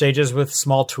the old stages with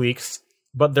small tweaks,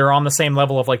 but they're on the same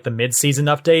level of like the mid-season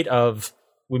update of,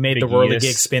 we made the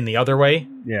whirligig spin the other way.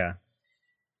 Yeah.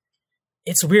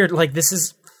 It's weird. Like, this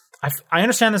is, I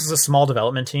understand this is a small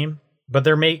development team, but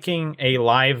they're making a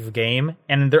live game,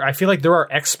 and I feel like there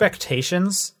are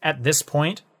expectations at this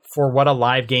point for what a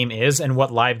live game is and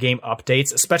what live game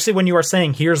updates, especially when you are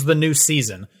saying, here's the new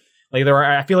season. Like,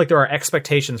 I feel like there are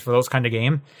expectations for those kind of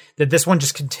game that this one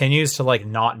just continues to like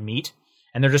not meet,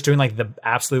 and they're just doing like the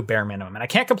absolute bare minimum. And I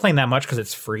can't complain that much because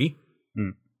it's free.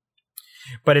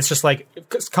 But it's just like,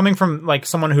 coming from like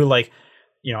someone who, like,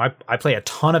 you know, I play a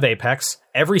ton of Apex.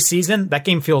 Every season, that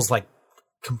game feels like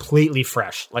completely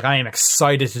fresh. Like, I am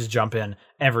excited to jump in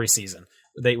every season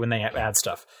when they add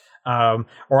stuff. Or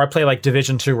I play like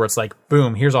Division 2, where it's like,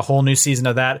 boom, here's a whole new season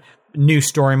of that, new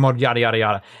story mode, yada, yada,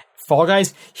 yada. Fall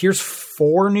Guys, here's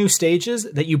 4 new stages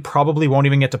that you probably won't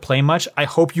even get to play much. I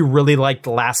hope you really liked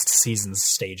last season's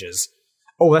stages.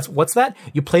 Oh, what's that?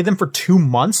 You played them for 2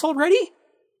 months already?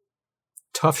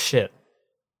 Tough shit.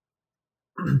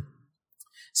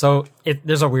 So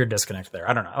there's a weird disconnect there.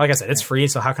 I don't know. Like I said, it's free,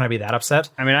 so how can I be that upset?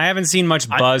 I mean, I haven't seen much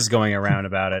buzz going around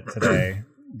about it today,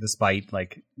 despite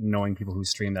like knowing people who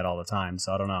stream that all the time.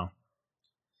 So I don't know.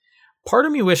 Part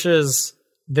of me wishes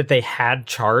that they had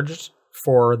charged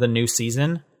for the new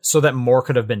season so that more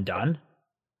could have been done.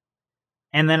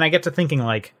 And then I get to thinking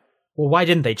like, well, why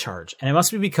didn't they charge? And it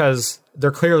must be because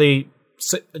they're clearly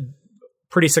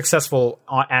pretty successful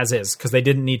as is, because they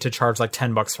didn't need to charge like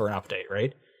 $10 for an update,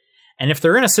 right? And if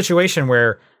they're in a situation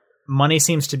where money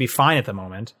seems to be fine at the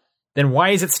moment, then why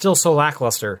is it still so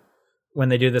lackluster when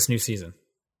they do this new season?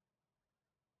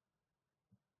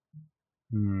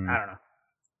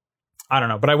 I don't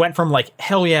know. But I went from like,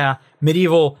 hell yeah,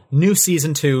 Medieval, new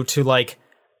season 2 to like,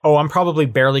 oh, I'm probably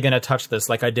barely going to touch this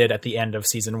like I did at the end of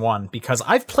season 1, because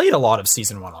I've played a lot of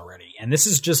season 1 already. And this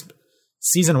is just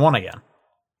season 1 again.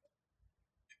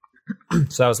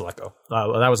 So that was a let go.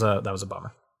 That was a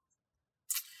bummer.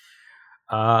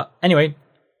 Anyway,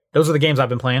 those are the games I've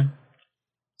been playing.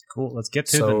 Cool. Let's get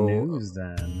to the news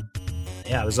then.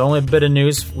 Yeah, there's only a bit of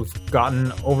news. We've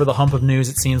gotten over the hump of news,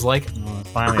 it seems like.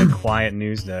 Finally, a quiet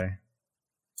news day.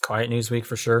 Quiet news week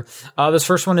for sure. This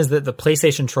first one is that the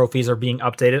PlayStation trophies are being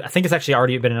updated. I think it's actually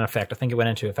already been in effect. I think it went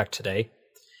into effect today.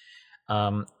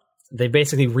 They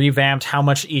basically revamped how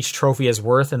much each trophy is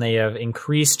worth, and they have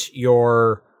increased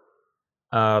your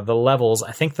the levels.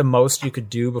 I think the most you could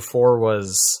do before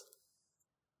was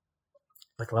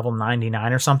like level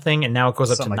 99 or something, and now it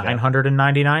goes up to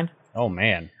 999. Oh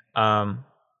man.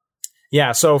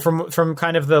 Yeah, so from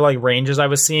kind of the like ranges I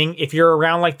was seeing, if you're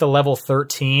around like the level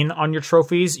 13 on your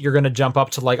trophies, you're going to jump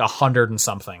up to like 100 and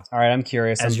something. All right, I'm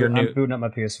curious. I'm booting up my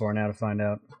PS4 now to find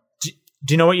out.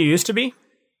 Do you know what you used to be?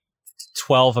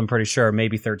 12, I'm pretty sure,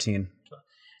 maybe 13.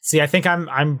 See, I think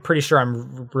I'm pretty sure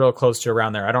I'm real close to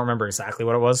around there. I don't remember exactly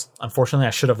what it was. Unfortunately,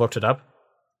 I should have looked it up.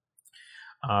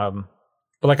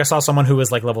 But like I saw someone who was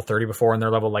like level 30 before, and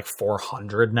they're level like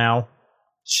 400 now.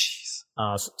 Jeez.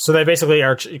 So they basically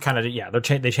are kind of,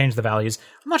 they changed the values.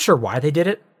 I'm not sure why they did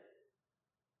it.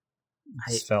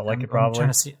 Felt like it probably. I'm trying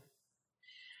to see.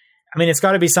 I mean, it's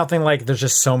got to be something like there's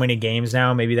just so many games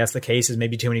now. Maybe that's the case. Is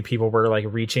maybe too many people were like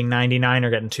reaching 99 or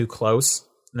getting too close,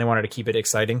 and they wanted to keep it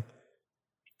exciting.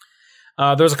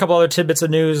 There's a couple other tidbits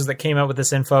of news that came out with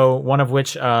this info. One of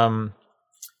which,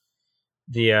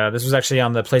 This was actually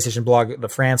on the PlayStation blog, the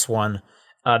France one.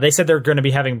 They said they're going to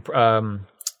be having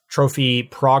trophy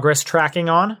progress tracking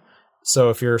on. So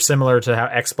if you're similar to how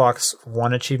Xbox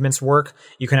One achievements work,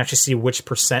 you can actually see which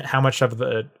percent, how much of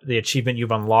the achievement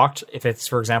you've unlocked. If it's,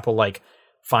 for example, like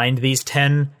find these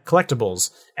 10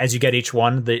 collectibles, as you get each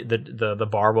one, the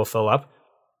bar will fill up.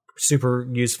 Super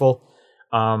useful.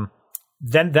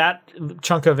 Then that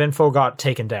chunk of info got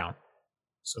taken down.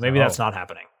 So maybe that's not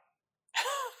happening.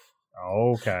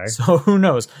 Okay. So who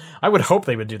knows? I would hope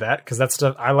they would do that because that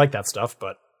stuff, I like that stuff,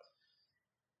 but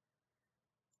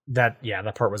that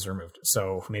part was removed.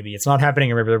 So maybe it's not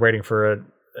happening, or maybe they're waiting for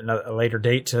a later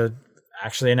date to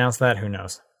actually announce that. Who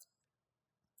knows?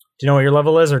 Do you know what your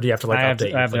level is, or do you have to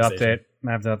update? I have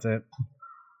to update.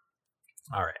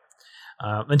 All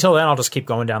right. Until then, I'll just keep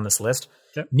going down this list.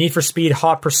 Yep. Need for Speed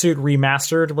Hot Pursuit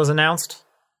Remastered was announced.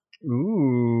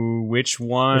 Ooh, which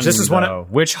one?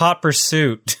 Which Hot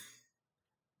Pursuit?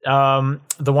 The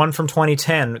one from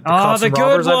 2010. The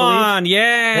good one.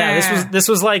 Yeah. This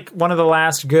was like one of the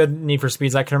last good Need for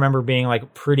Speeds I can remember being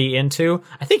like pretty into.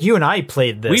 I think you and I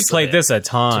played this. We played this a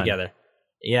ton together.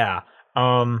 Yeah.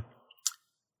 I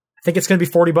think it's going to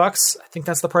be $40. I think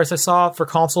that's the price I saw for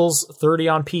consoles.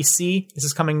 $30 on PC. This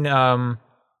is coming.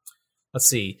 Let's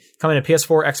see, coming to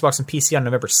PS4, Xbox, and PC on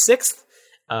November 6th.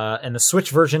 And the Switch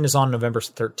version is on November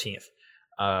 13th.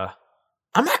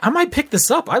 I might pick this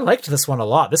up. I liked this one a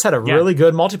lot. This had a really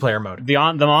good multiplayer mode. The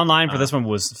online for this one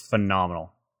was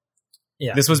phenomenal.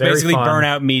 Yeah, this was basically fun.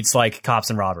 Burnout meets like Cops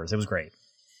and Robbers. It was great.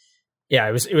 Yeah,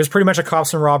 it was pretty much a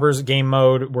Cops and Robbers game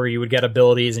mode where you would get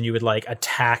abilities and you would like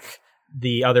attack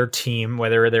the other team,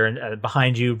 whether they're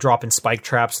behind you, dropping spike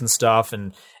traps and stuff.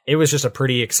 And it was just a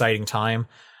pretty exciting time.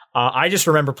 I just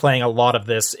remember playing a lot of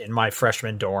this in my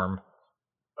freshman dorm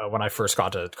when I first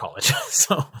got to college.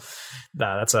 So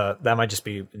that might just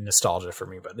be nostalgia for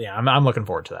me, but yeah, I'm looking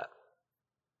forward to that.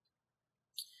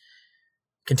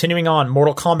 Continuing on,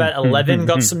 Mortal Kombat 11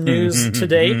 got some news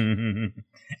today.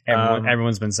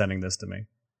 Everyone's been sending this to me.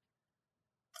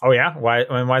 Oh yeah?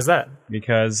 Why is that?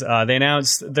 Because they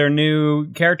announced their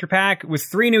new character pack with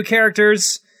 3 new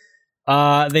characters.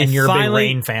 And you're a big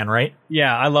Rain fan, right?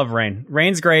 Yeah, I love Rain.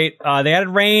 Rain's great. They added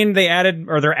Rain, they're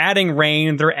adding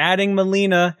Rain, they're adding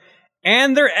Melina,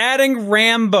 and they're adding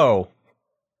Rambo.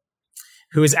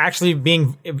 Who is actually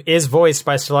is voiced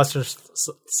by Sylvester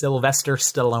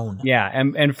Stallone. Yeah,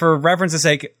 and for reference's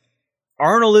sake,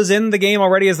 Arnold is in the game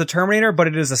already as the Terminator, but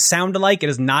it is a sound-alike. It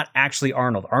is not actually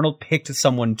Arnold. Arnold picked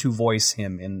someone to voice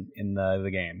him in the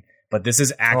game. But this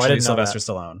is actually Sylvester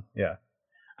Stallone. Yeah.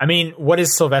 I mean, what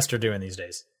is Sylvester doing these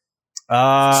days?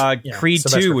 Creed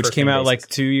 2, which came out like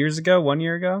 1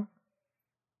 year ago.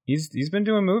 He's been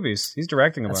doing movies. He's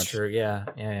directing a bunch. That's true.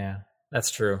 Yeah.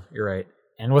 That's true. You're right.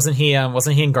 And wasn't he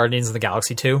in Guardians of the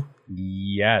Galaxy 2?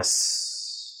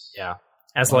 Yes. Yeah.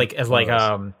 As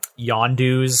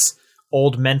Yondu's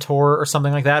old mentor or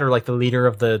something like that, or like the leader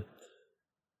of the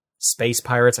space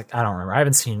pirates. Like, I don't remember. I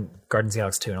haven't seen Guardians of the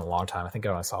Galaxy 2 in a long time. I think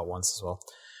I saw it once as well.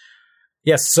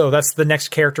 Yes, so that's the next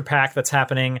character pack that's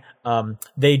happening.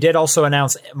 They did also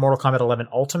announce Mortal Kombat 11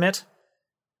 Ultimate,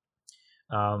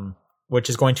 which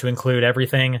is going to include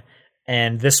everything.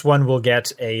 And this one will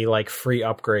get a free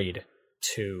upgrade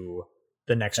to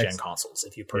the next gen consoles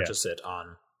if you purchase it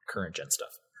on current gen stuff.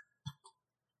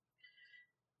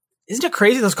 Isn't it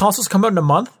crazy those consoles come out in a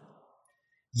month?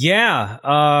 Yeah,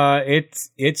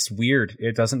 it's weird.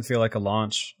 It doesn't feel like a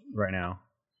launch right now.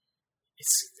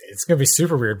 It's gonna be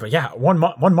super weird, but yeah, 1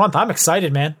 month. I'm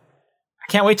excited, man.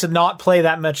 I can't wait to not play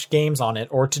that much games on it,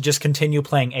 or to just continue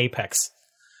playing Apex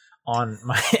on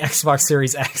my Xbox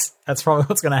Series X. That's probably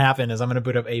what's gonna happen. Is I'm gonna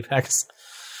boot up Apex.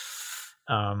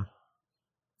 Oh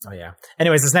yeah.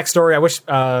 Anyways, this next story, I wish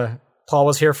Paul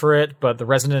was here for it, but the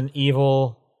Resident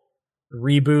Evil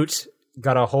reboot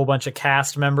got a whole bunch of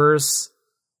cast members.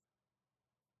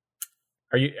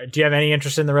 Do you have any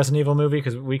interest in the Resident Evil movie?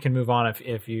 Because we can move on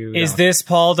if you... Is this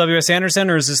Paul W.S. Anderson,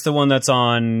 or is this the one that's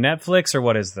on Netflix, or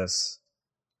what is this?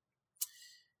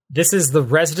 This is the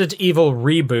Resident Evil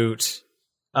reboot.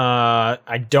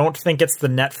 I don't think it's the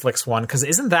Netflix one, because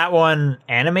isn't that one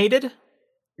animated?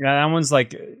 Yeah, that one's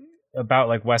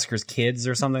about Wesker's kids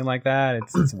or something like that.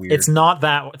 It's weird. It's not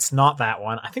that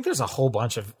one. I think there's a whole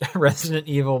bunch of Resident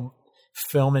Evil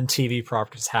film and TV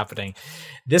properties happening.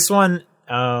 This one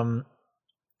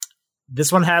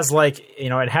has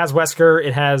it has Wesker,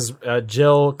 it has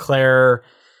Jill, Claire,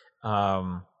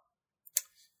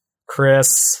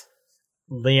 Chris,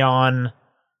 Leon.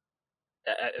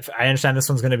 I understand this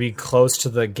one's going to be close to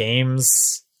the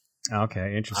games.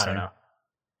 Okay, interesting. I don't know.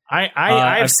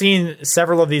 I've seen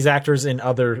several of these actors in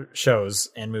other shows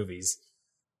and movies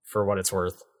for what it's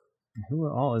worth. Who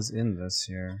all is in this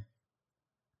here?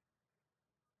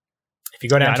 If you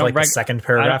go down to like the second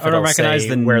paragraph, I don't recognize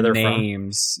the where they're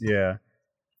names. from. Yeah,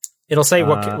 it'll say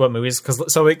what movies.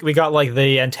 Because so we got like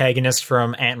the antagonist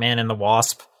from Ant-Man and the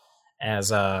Wasp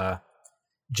as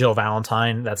Jill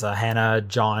Valentine. That's Hannah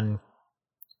John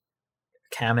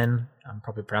Kamen. I'm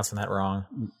probably pronouncing that wrong.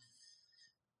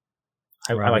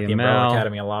 I like the Umbrella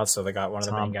Academy a lot, so they got one of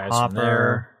the main guys from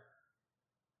there.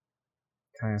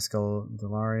 Kaya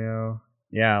Scodelario.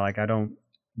 Yeah, like I don't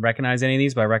recognize any of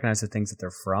these, but I recognize the things that they're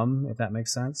from, if that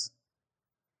makes sense.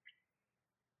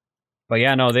 But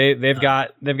yeah, no, they've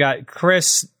got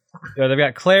Chris, they've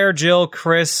got Claire, Jill,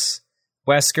 Chris,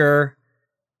 Wesker,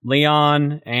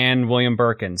 Leon, and William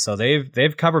Birkin. So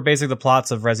they've covered basically the plots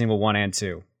of Resident Evil 1 and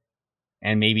 2.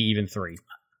 And maybe even 3.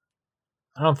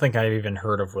 I don't think I've even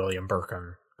heard of William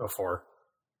Birkin before.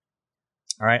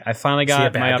 All right, I finally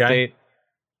got my update. Guy?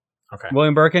 Okay.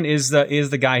 William Birkin is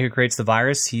the guy who creates the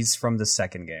virus. He's from the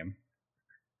second game.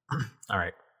 All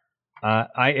right.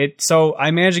 So I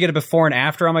managed to get a before and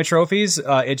after on my trophies.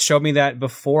 It showed me that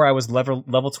before I was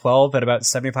level 12 at about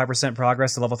 75%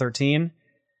 progress to level 13.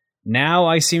 Now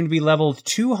I seem to be level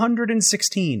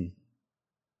 216.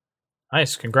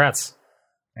 Nice, congrats.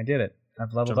 I did it.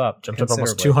 I've leveled up. Jumped up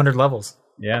almost 200 levels.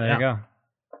 Yeah, there you go.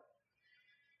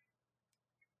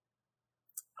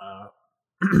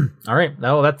 All right.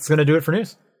 Well, that's going to do it for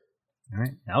news. All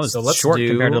right. That was short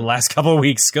compared to the last couple of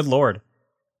weeks. Good Lord.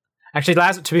 Actually,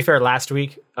 to be fair, last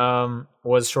week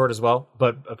was short as well.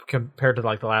 But compared to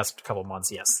like the last couple of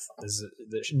months, yes. The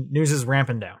news is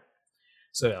ramping down.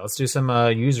 So yeah, let's do some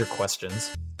user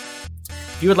questions.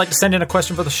 If you would like to send in a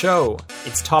question for the show,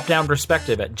 it's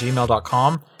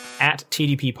topdownperspective@gmail.com, at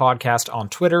TDP Podcast on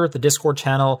Twitter, the Discord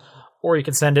channel, or you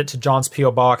can send it to John's P.O.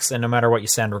 Box, and no matter what you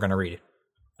send, we're going to read it.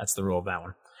 That's the rule of that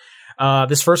one.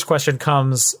 This first question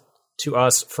comes to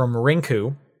us from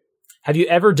Rinku. Have you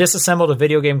ever disassembled a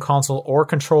video game console or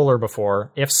controller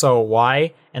before? If so,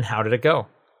 why, and how did it go?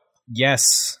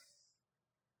 Yes.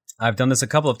 I've done this a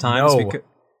couple of times. No.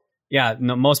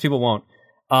 Most people won't.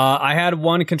 I had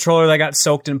one controller that got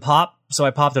soaked in pop, so I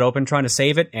popped it open trying to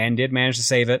save it, and did manage to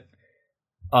save it.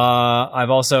 I've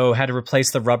also had to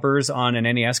replace the rubbers on an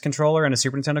NES controller and a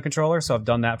Super Nintendo controller, so I've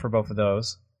done that for both of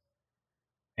those.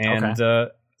 And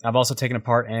I've also taken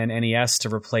apart an NES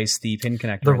to replace the pin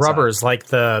connector. The rubbers, like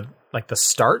the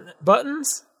start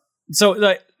buttons?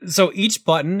 So each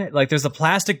button, like there's the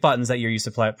plastic buttons that you're used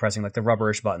to pressing, like the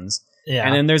rubberish buttons. Yeah.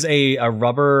 And then there's a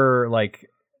rubber like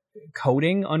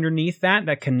coating underneath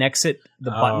that connects the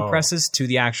button presses to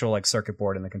the actual like circuit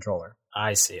board in the controller.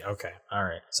 I see. Okay. All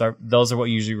right. So those are what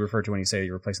you usually refer to when you say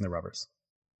you're replacing the rubbers.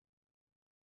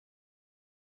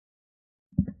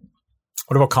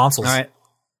 What about consoles? All right.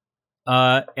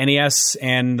 NES,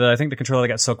 and I think the controller that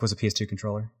got soaked was a PS2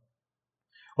 controller.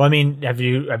 Well, I mean, have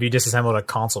you disassembled a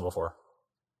console before?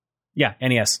 Yeah,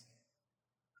 NES.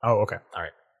 Oh, okay. All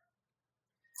right.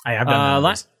 I have done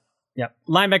that. Yeah.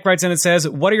 Lineback writes in and says,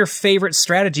 what are your favorite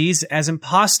strategies as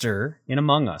imposter in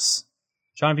Among Us?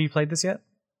 Sean, have you played this yet?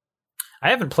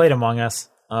 I haven't played Among Us.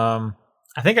 I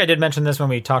think I did mention this when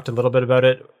we talked a little bit about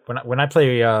it. When I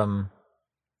play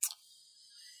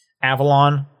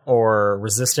Avalon or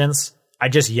Resistance, I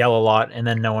just yell a lot, and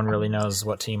then no one really knows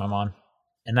what team I'm on.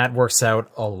 And that works out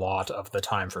a lot of the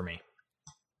time for me.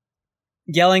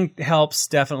 Yelling helps,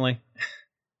 definitely.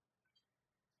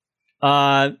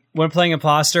 When playing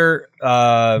imposter,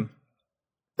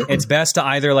 it's best to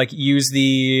either like use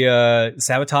the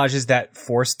sabotages that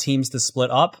force teams to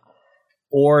split up,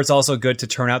 or it's also good to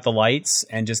turn out the lights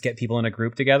and just get people in a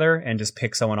group together and just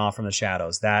pick someone off from the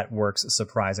shadows. That works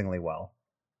surprisingly well.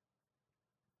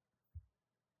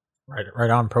 Right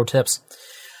on. Pro tips.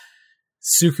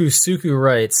 Suku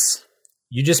writes,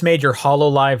 you just made your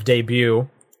HoloLive debut.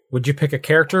 Would you pick a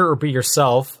character or be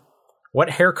yourself?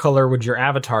 What hair color would your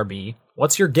avatar be?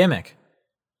 What's your gimmick?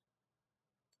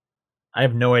 I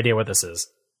have no idea what this is.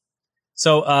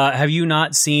 So, have you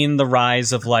not seen the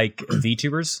rise of like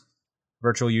VTubers,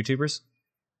 virtual YouTubers?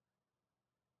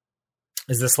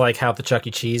 Is this like how the Chuck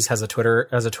E. Cheese has a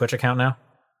Twitch account now?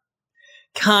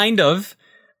 Kind of.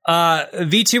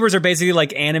 VTubers are basically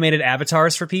like animated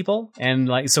avatars for people, and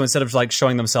like so instead of like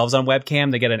showing themselves on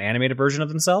webcam, they get an animated version of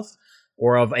themselves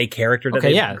or of a character that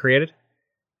they've created.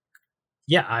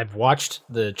 Yeah, I've watched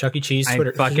the Chuck E. Cheese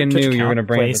Twitter. I fucking knew you were going to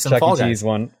bring up the Chuck E. Cheese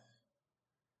one.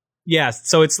 Yeah,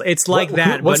 so it's like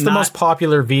that. What's the most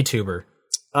popular VTuber?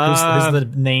 Who's the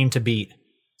name to beat?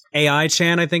 AI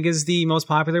Chan, I think, is the most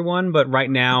popular one, but right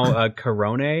now,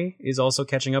 Korone is also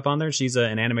catching up on there. She's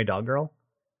an anime dog girl.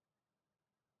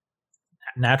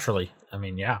 Naturally. I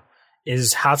mean, yeah.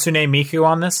 Is Hatsune Miku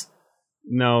on this?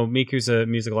 No, Miku's a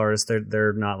musical artist.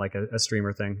 They're not like a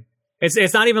streamer thing.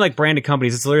 It's not even like branded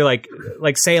companies. It's literally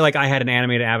like say like I had an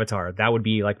animated avatar. That would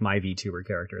be like my VTuber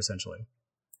character essentially.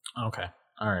 Okay.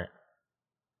 All right.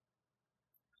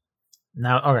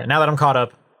 Now that I'm caught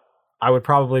up, I would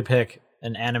probably pick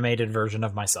an animated version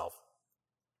of myself.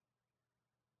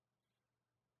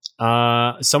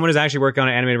 Someone is actually working on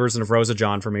an animated version of Rosa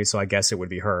John for me, so I guess it would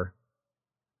be her.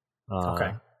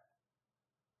 Okay.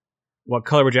 What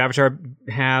color would your avatar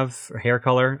have? Her hair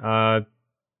color?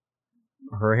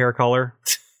 Her hair color?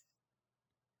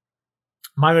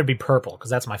 Mine would be purple, because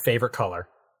that's my favorite color.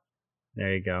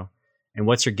 There you go. And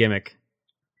what's your gimmick?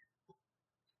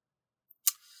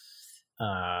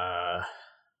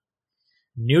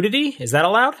 Nudity? Is that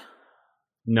allowed?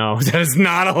 No, that is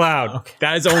not allowed. Okay.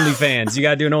 That is OnlyFans. You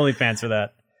gotta do an OnlyFans for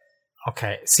that.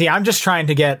 Okay. See, I'm just trying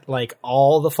to get like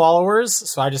all the followers,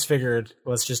 so I just figured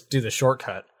let's just do the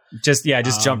shortcut. Just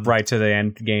jump right to the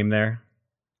end game there.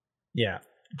 Yeah.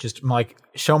 Just like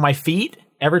show my feet.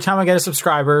 Every time I get a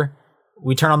subscriber,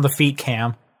 we turn on the feet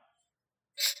cam.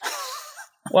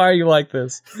 Why are you like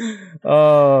this?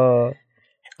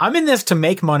 I'm in this to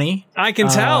make money. I can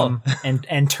tell.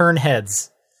 and turn heads.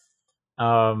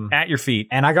 At your feet.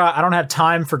 And I don't have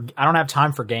time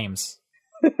for games.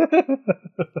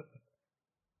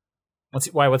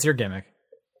 What's your gimmick?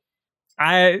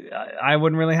 I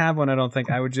wouldn't really have one, I don't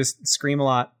think. I would just scream a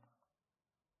lot.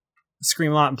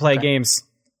 Scream a lot and play games.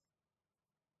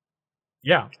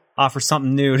 Yeah. Offer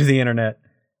something new to the internet.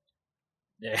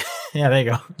 Yeah, there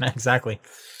you go. Exactly.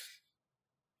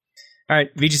 All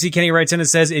right, VGC Kenny writes in and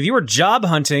says, if you were job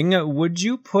hunting, would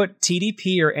you put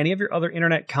TDP or any of your other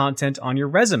internet content on your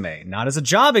resume? Not as a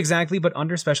job exactly, but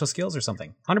under special skills or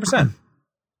something. 100%.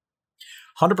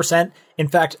 100%. In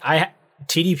fact,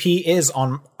 TDP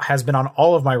has been on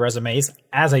all of my resumes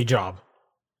as a job.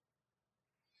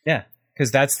 Yeah,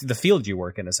 because that's the field you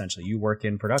work in, essentially. You work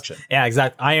in production. Yeah,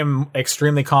 exactly. I am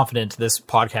extremely confident this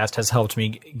podcast has helped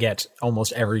me get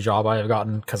almost every job I have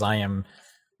gotten because I am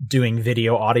doing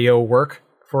video audio work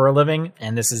for a living,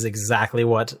 and this is exactly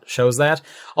what shows that.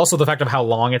 Also, the fact of how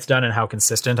long it's done and how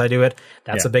consistent I do it,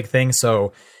 that's a big thing.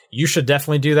 So you should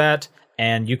definitely do that,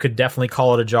 and you could definitely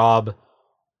call it a job.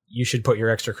 You should put your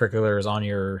extracurriculars on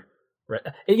your...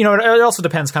 it also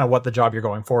depends kind of what the job you're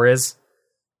going for is.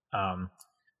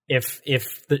 If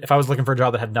I was looking for a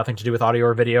job that had nothing to do with audio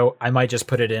or video, I might just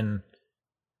put it in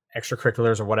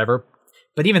extracurriculars or whatever.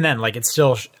 But even then, like, it's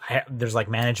still, there's like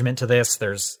management to this.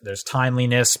 There's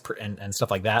timeliness and stuff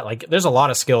like that. Like, there's a lot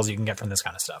of skills you can get from this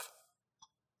kind of stuff.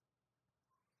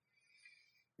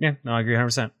 Yeah, no, I agree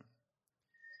 100%.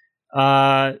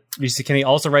 VGC Kenny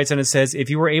also writes in and says, if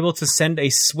you were able to send a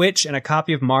Switch and a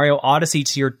copy of Mario Odyssey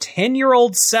to your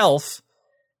 10-year-old self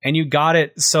and you got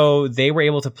it so they were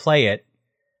able to play it,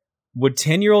 would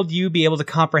 10-year-old you be able to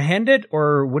comprehend it,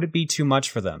 or would it be too much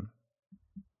for them?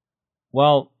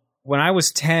 Well, when I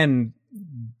was 10,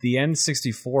 the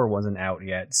N64 wasn't out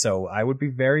yet, so I would be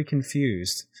very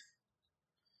confused.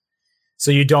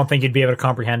 So you don't think you'd be able to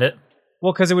comprehend it?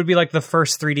 Well, because it would be like the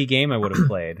first 3D game I would have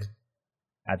played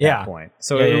at that point.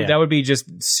 So that would be just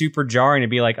super jarring to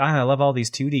be like, I love all these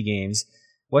 2D games.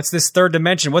 What's this third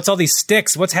dimension? What's all these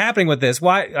sticks? What's happening with this?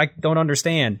 Why? I don't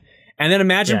understand. And then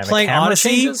imagine playing Odyssey.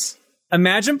 Changes?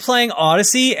 Imagine playing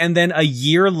Odyssey, and then a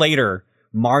year later,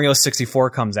 Mario 64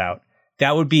 comes out.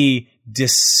 That would be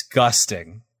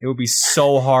disgusting. It would be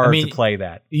so hard to play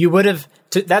that. You would have.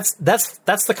 That's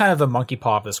the kind of the monkey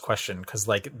paw of this question, because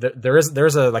like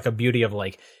there's a beauty of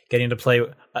like getting to play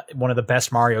one of the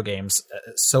best Mario games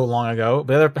so long ago.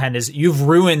 But the other hand is you've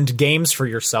ruined games for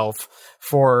yourself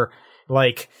for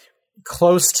like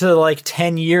close to like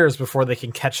 10 years before they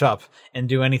can catch up and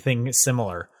do anything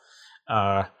similar.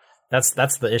 That's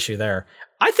the issue there.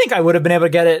 I think I would have been able to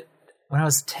get it when I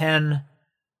was 10.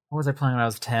 What was I playing when I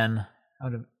was 10? I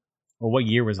would have. Well, what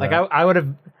year was that? Like I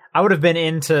would have been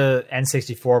into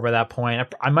N64 by that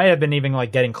point. I might have been even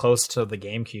like getting close to the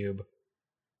GameCube.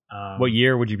 What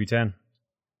year would you be 10?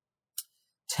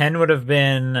 10 would have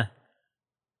been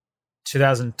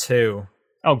 2002.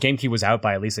 Oh, GameCube was out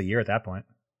by at least a year at that point.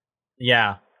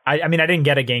 Yeah. I mean, I didn't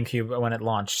get a GameCube when it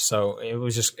launched, so it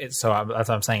was just... that's what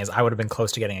I'm saying, is I would have been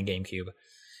close to getting a GameCube.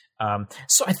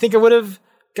 So I think I would have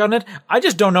gotten it. I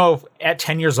just don't know if, at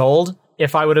 10 years old,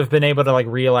 if I would have been able to like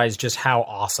realize just how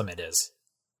awesome it is.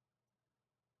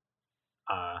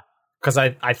 Because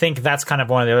I think that's kind of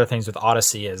one of the other things with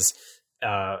Odyssey is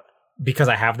because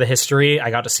I have the history, I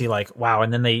got to see like, wow,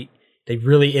 and then they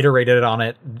really iterated on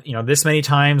it, this many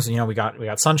times. We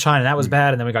got Sunshine and that was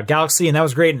bad, and then we got Galaxy and that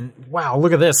was great, and wow,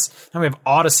 look at this. Now we have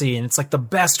Odyssey and it's like the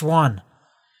best one.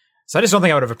 So I just don't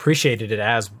think I would have appreciated it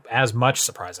as much,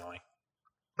 surprisingly.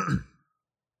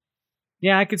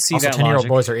 Yeah, I could see Also, that 10-year-old logic.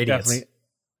 boys are idiots. Definitely.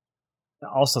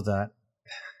 Also that.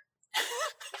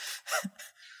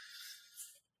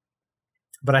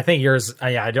 But I think yours,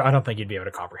 I don't think you'd be able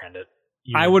to comprehend it.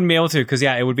 I wouldn't be able to, because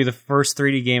it would be the first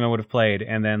 3D game I would have played,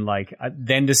 and then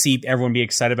then to see everyone be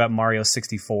excited about Mario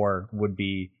 64 would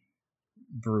be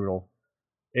brutal.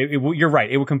 You're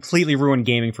right. It would completely ruin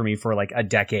gaming for me for like a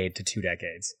decade to 2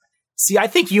 decades. See, I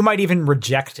think you might even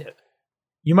reject it.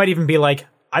 You might even be like,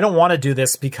 I don't want to do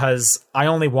this because I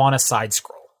only want a side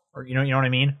scroll, or you know what I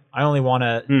mean. I only want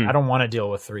to. I don't want to deal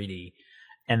with 3D,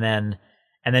 and then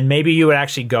maybe you would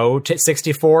actually go to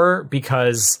 64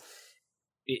 because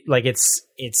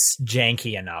it's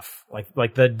janky enough.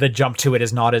 Like the jump to it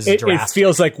is not as drastic. It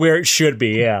feels like where it should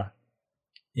be. Yeah.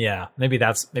 Yeah. Maybe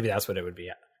that's what it would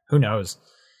be. Who knows?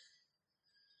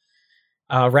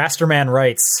 Rasterman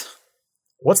writes,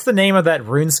 "What's the name of that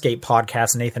RuneScape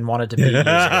podcast Nathan wanted to be years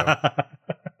ago?"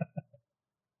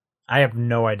 I have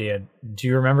no idea. Do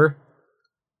you remember?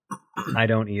 I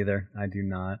don't either. I do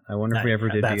not. I wonder if we ever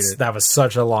did beat it. That was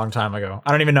such a long time ago.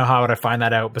 I don't even know how would I find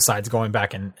that out besides going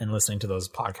back and listening to those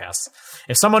podcasts.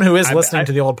 If someone who is listening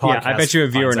to the old podcast, I bet you a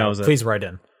viewer knows it. Please write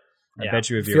in. I bet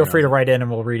you a viewer Feel free to write in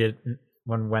and we'll read it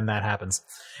when that happens.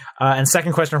 And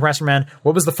second question from Rasterman,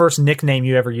 what was the first nickname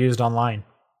you ever used online?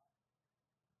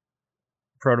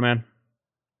 Proto Man.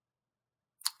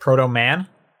 Proto Man?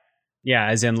 Yeah,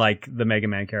 as in like the Mega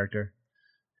Man character.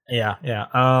 Yeah.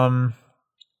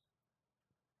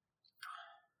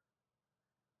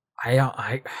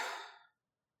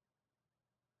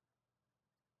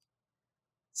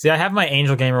 See, I have my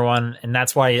Angel Gamer one, and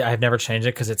that's why I've never changed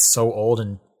it, because it's so old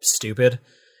and stupid.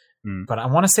 But I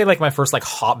want to say like my first like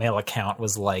Hotmail account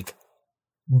was like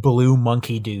Blue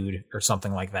Monkey Dude or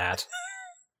something like that.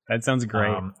 That sounds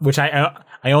great. Which I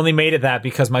only made it that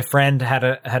because my friend had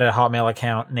a Hotmail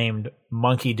account named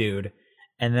Monkey Dude,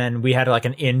 and then we had like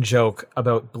an in joke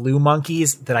about blue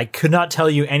monkeys that I could not tell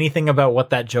you anything about what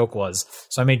that joke was.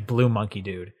 So I made Blue Monkey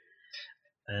Dude,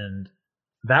 and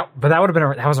that would have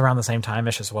been that was around the same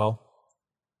time-ish as well.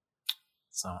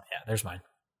 So yeah, there's mine.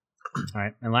 All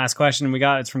right, and last question we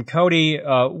got, it's from Cody.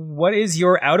 What is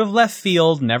your out of left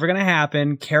field, never gonna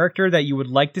happen character that you would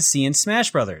like to see in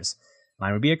Smash Brothers?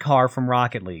 Mine would be a car from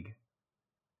Rocket League.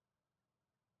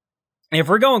 If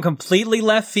we're going completely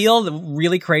left field,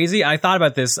 really crazy, I thought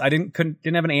about this. I didn't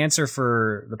have an answer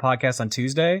for the podcast on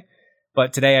Tuesday,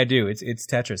 but today I do. It's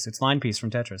Tetris. It's Line Piece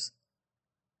from Tetris.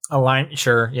 A line,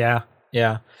 sure, yeah.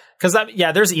 Because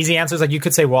there's easy answers. Like you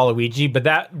could say Waluigi, but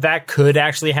that could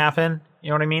actually happen. You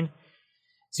know what I mean?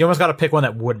 So you almost got to pick one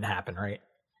that wouldn't happen, right?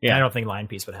 Yeah. And I don't think Line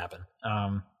Piece would happen.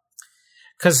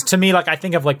 Because to me, like I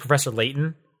think of like Professor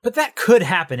Layton, but that could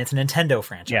happen. It's a Nintendo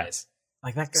franchise. Yeah.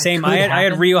 Like that. Same. I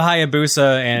had Ryu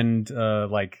Hayabusa and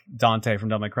like Dante from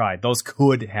Devil May Cry. Those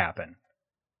could happen.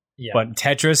 Yeah. But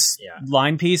Tetris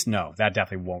Line Piece, no, that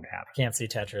definitely won't happen. Can't see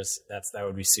Tetris. That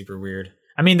would be super weird.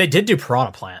 I mean, they did do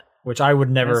Piranha Plant, which I would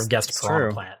never have guessed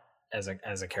Piranha Plant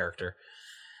as a character.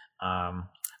 I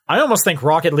almost think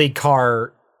Rocket League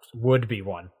car would be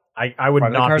one. I would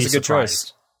not be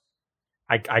surprised.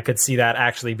 I could see that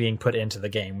actually being put into the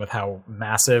game with how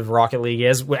massive Rocket League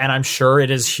is, and I'm sure it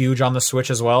is huge on the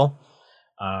Switch as well.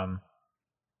 I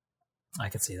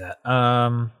could see that.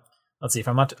 Let's see if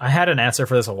I'm not. I had an answer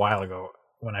for this a while ago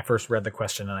when I first read the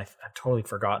question, and I've totally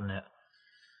forgotten it.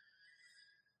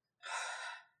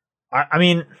 I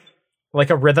mean, like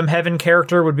a Rhythm Heaven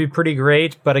character would be pretty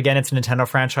great, but again, it's a Nintendo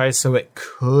franchise, so it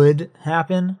could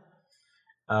happen.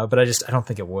 But I don't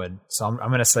think it would. So I'm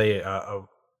going to say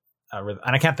and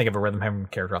I can't think of a Rhythm Heaven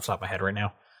character off the top of my head right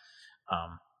now.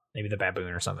 Maybe the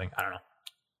baboon or something. I don't know.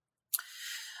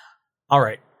 All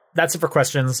right. That's it for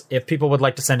questions. If people would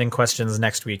like to send in questions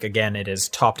next week, again, it is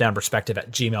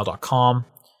topdownperspective@gmail.com,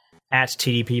 at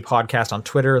TDP Podcast on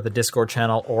Twitter, the Discord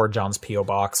channel, or John's P.O.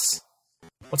 Box.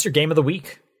 What's your game of the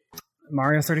week?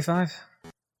 Mario 35.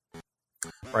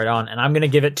 Right on. And I'm going to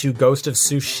give it to Ghost of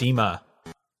Tsushima.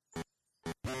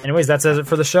 Anyways, that says it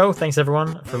for the show. Thanks,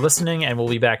 everyone, for listening, and we'll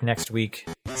be back next week.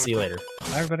 See you later.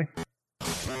 Bye, everybody.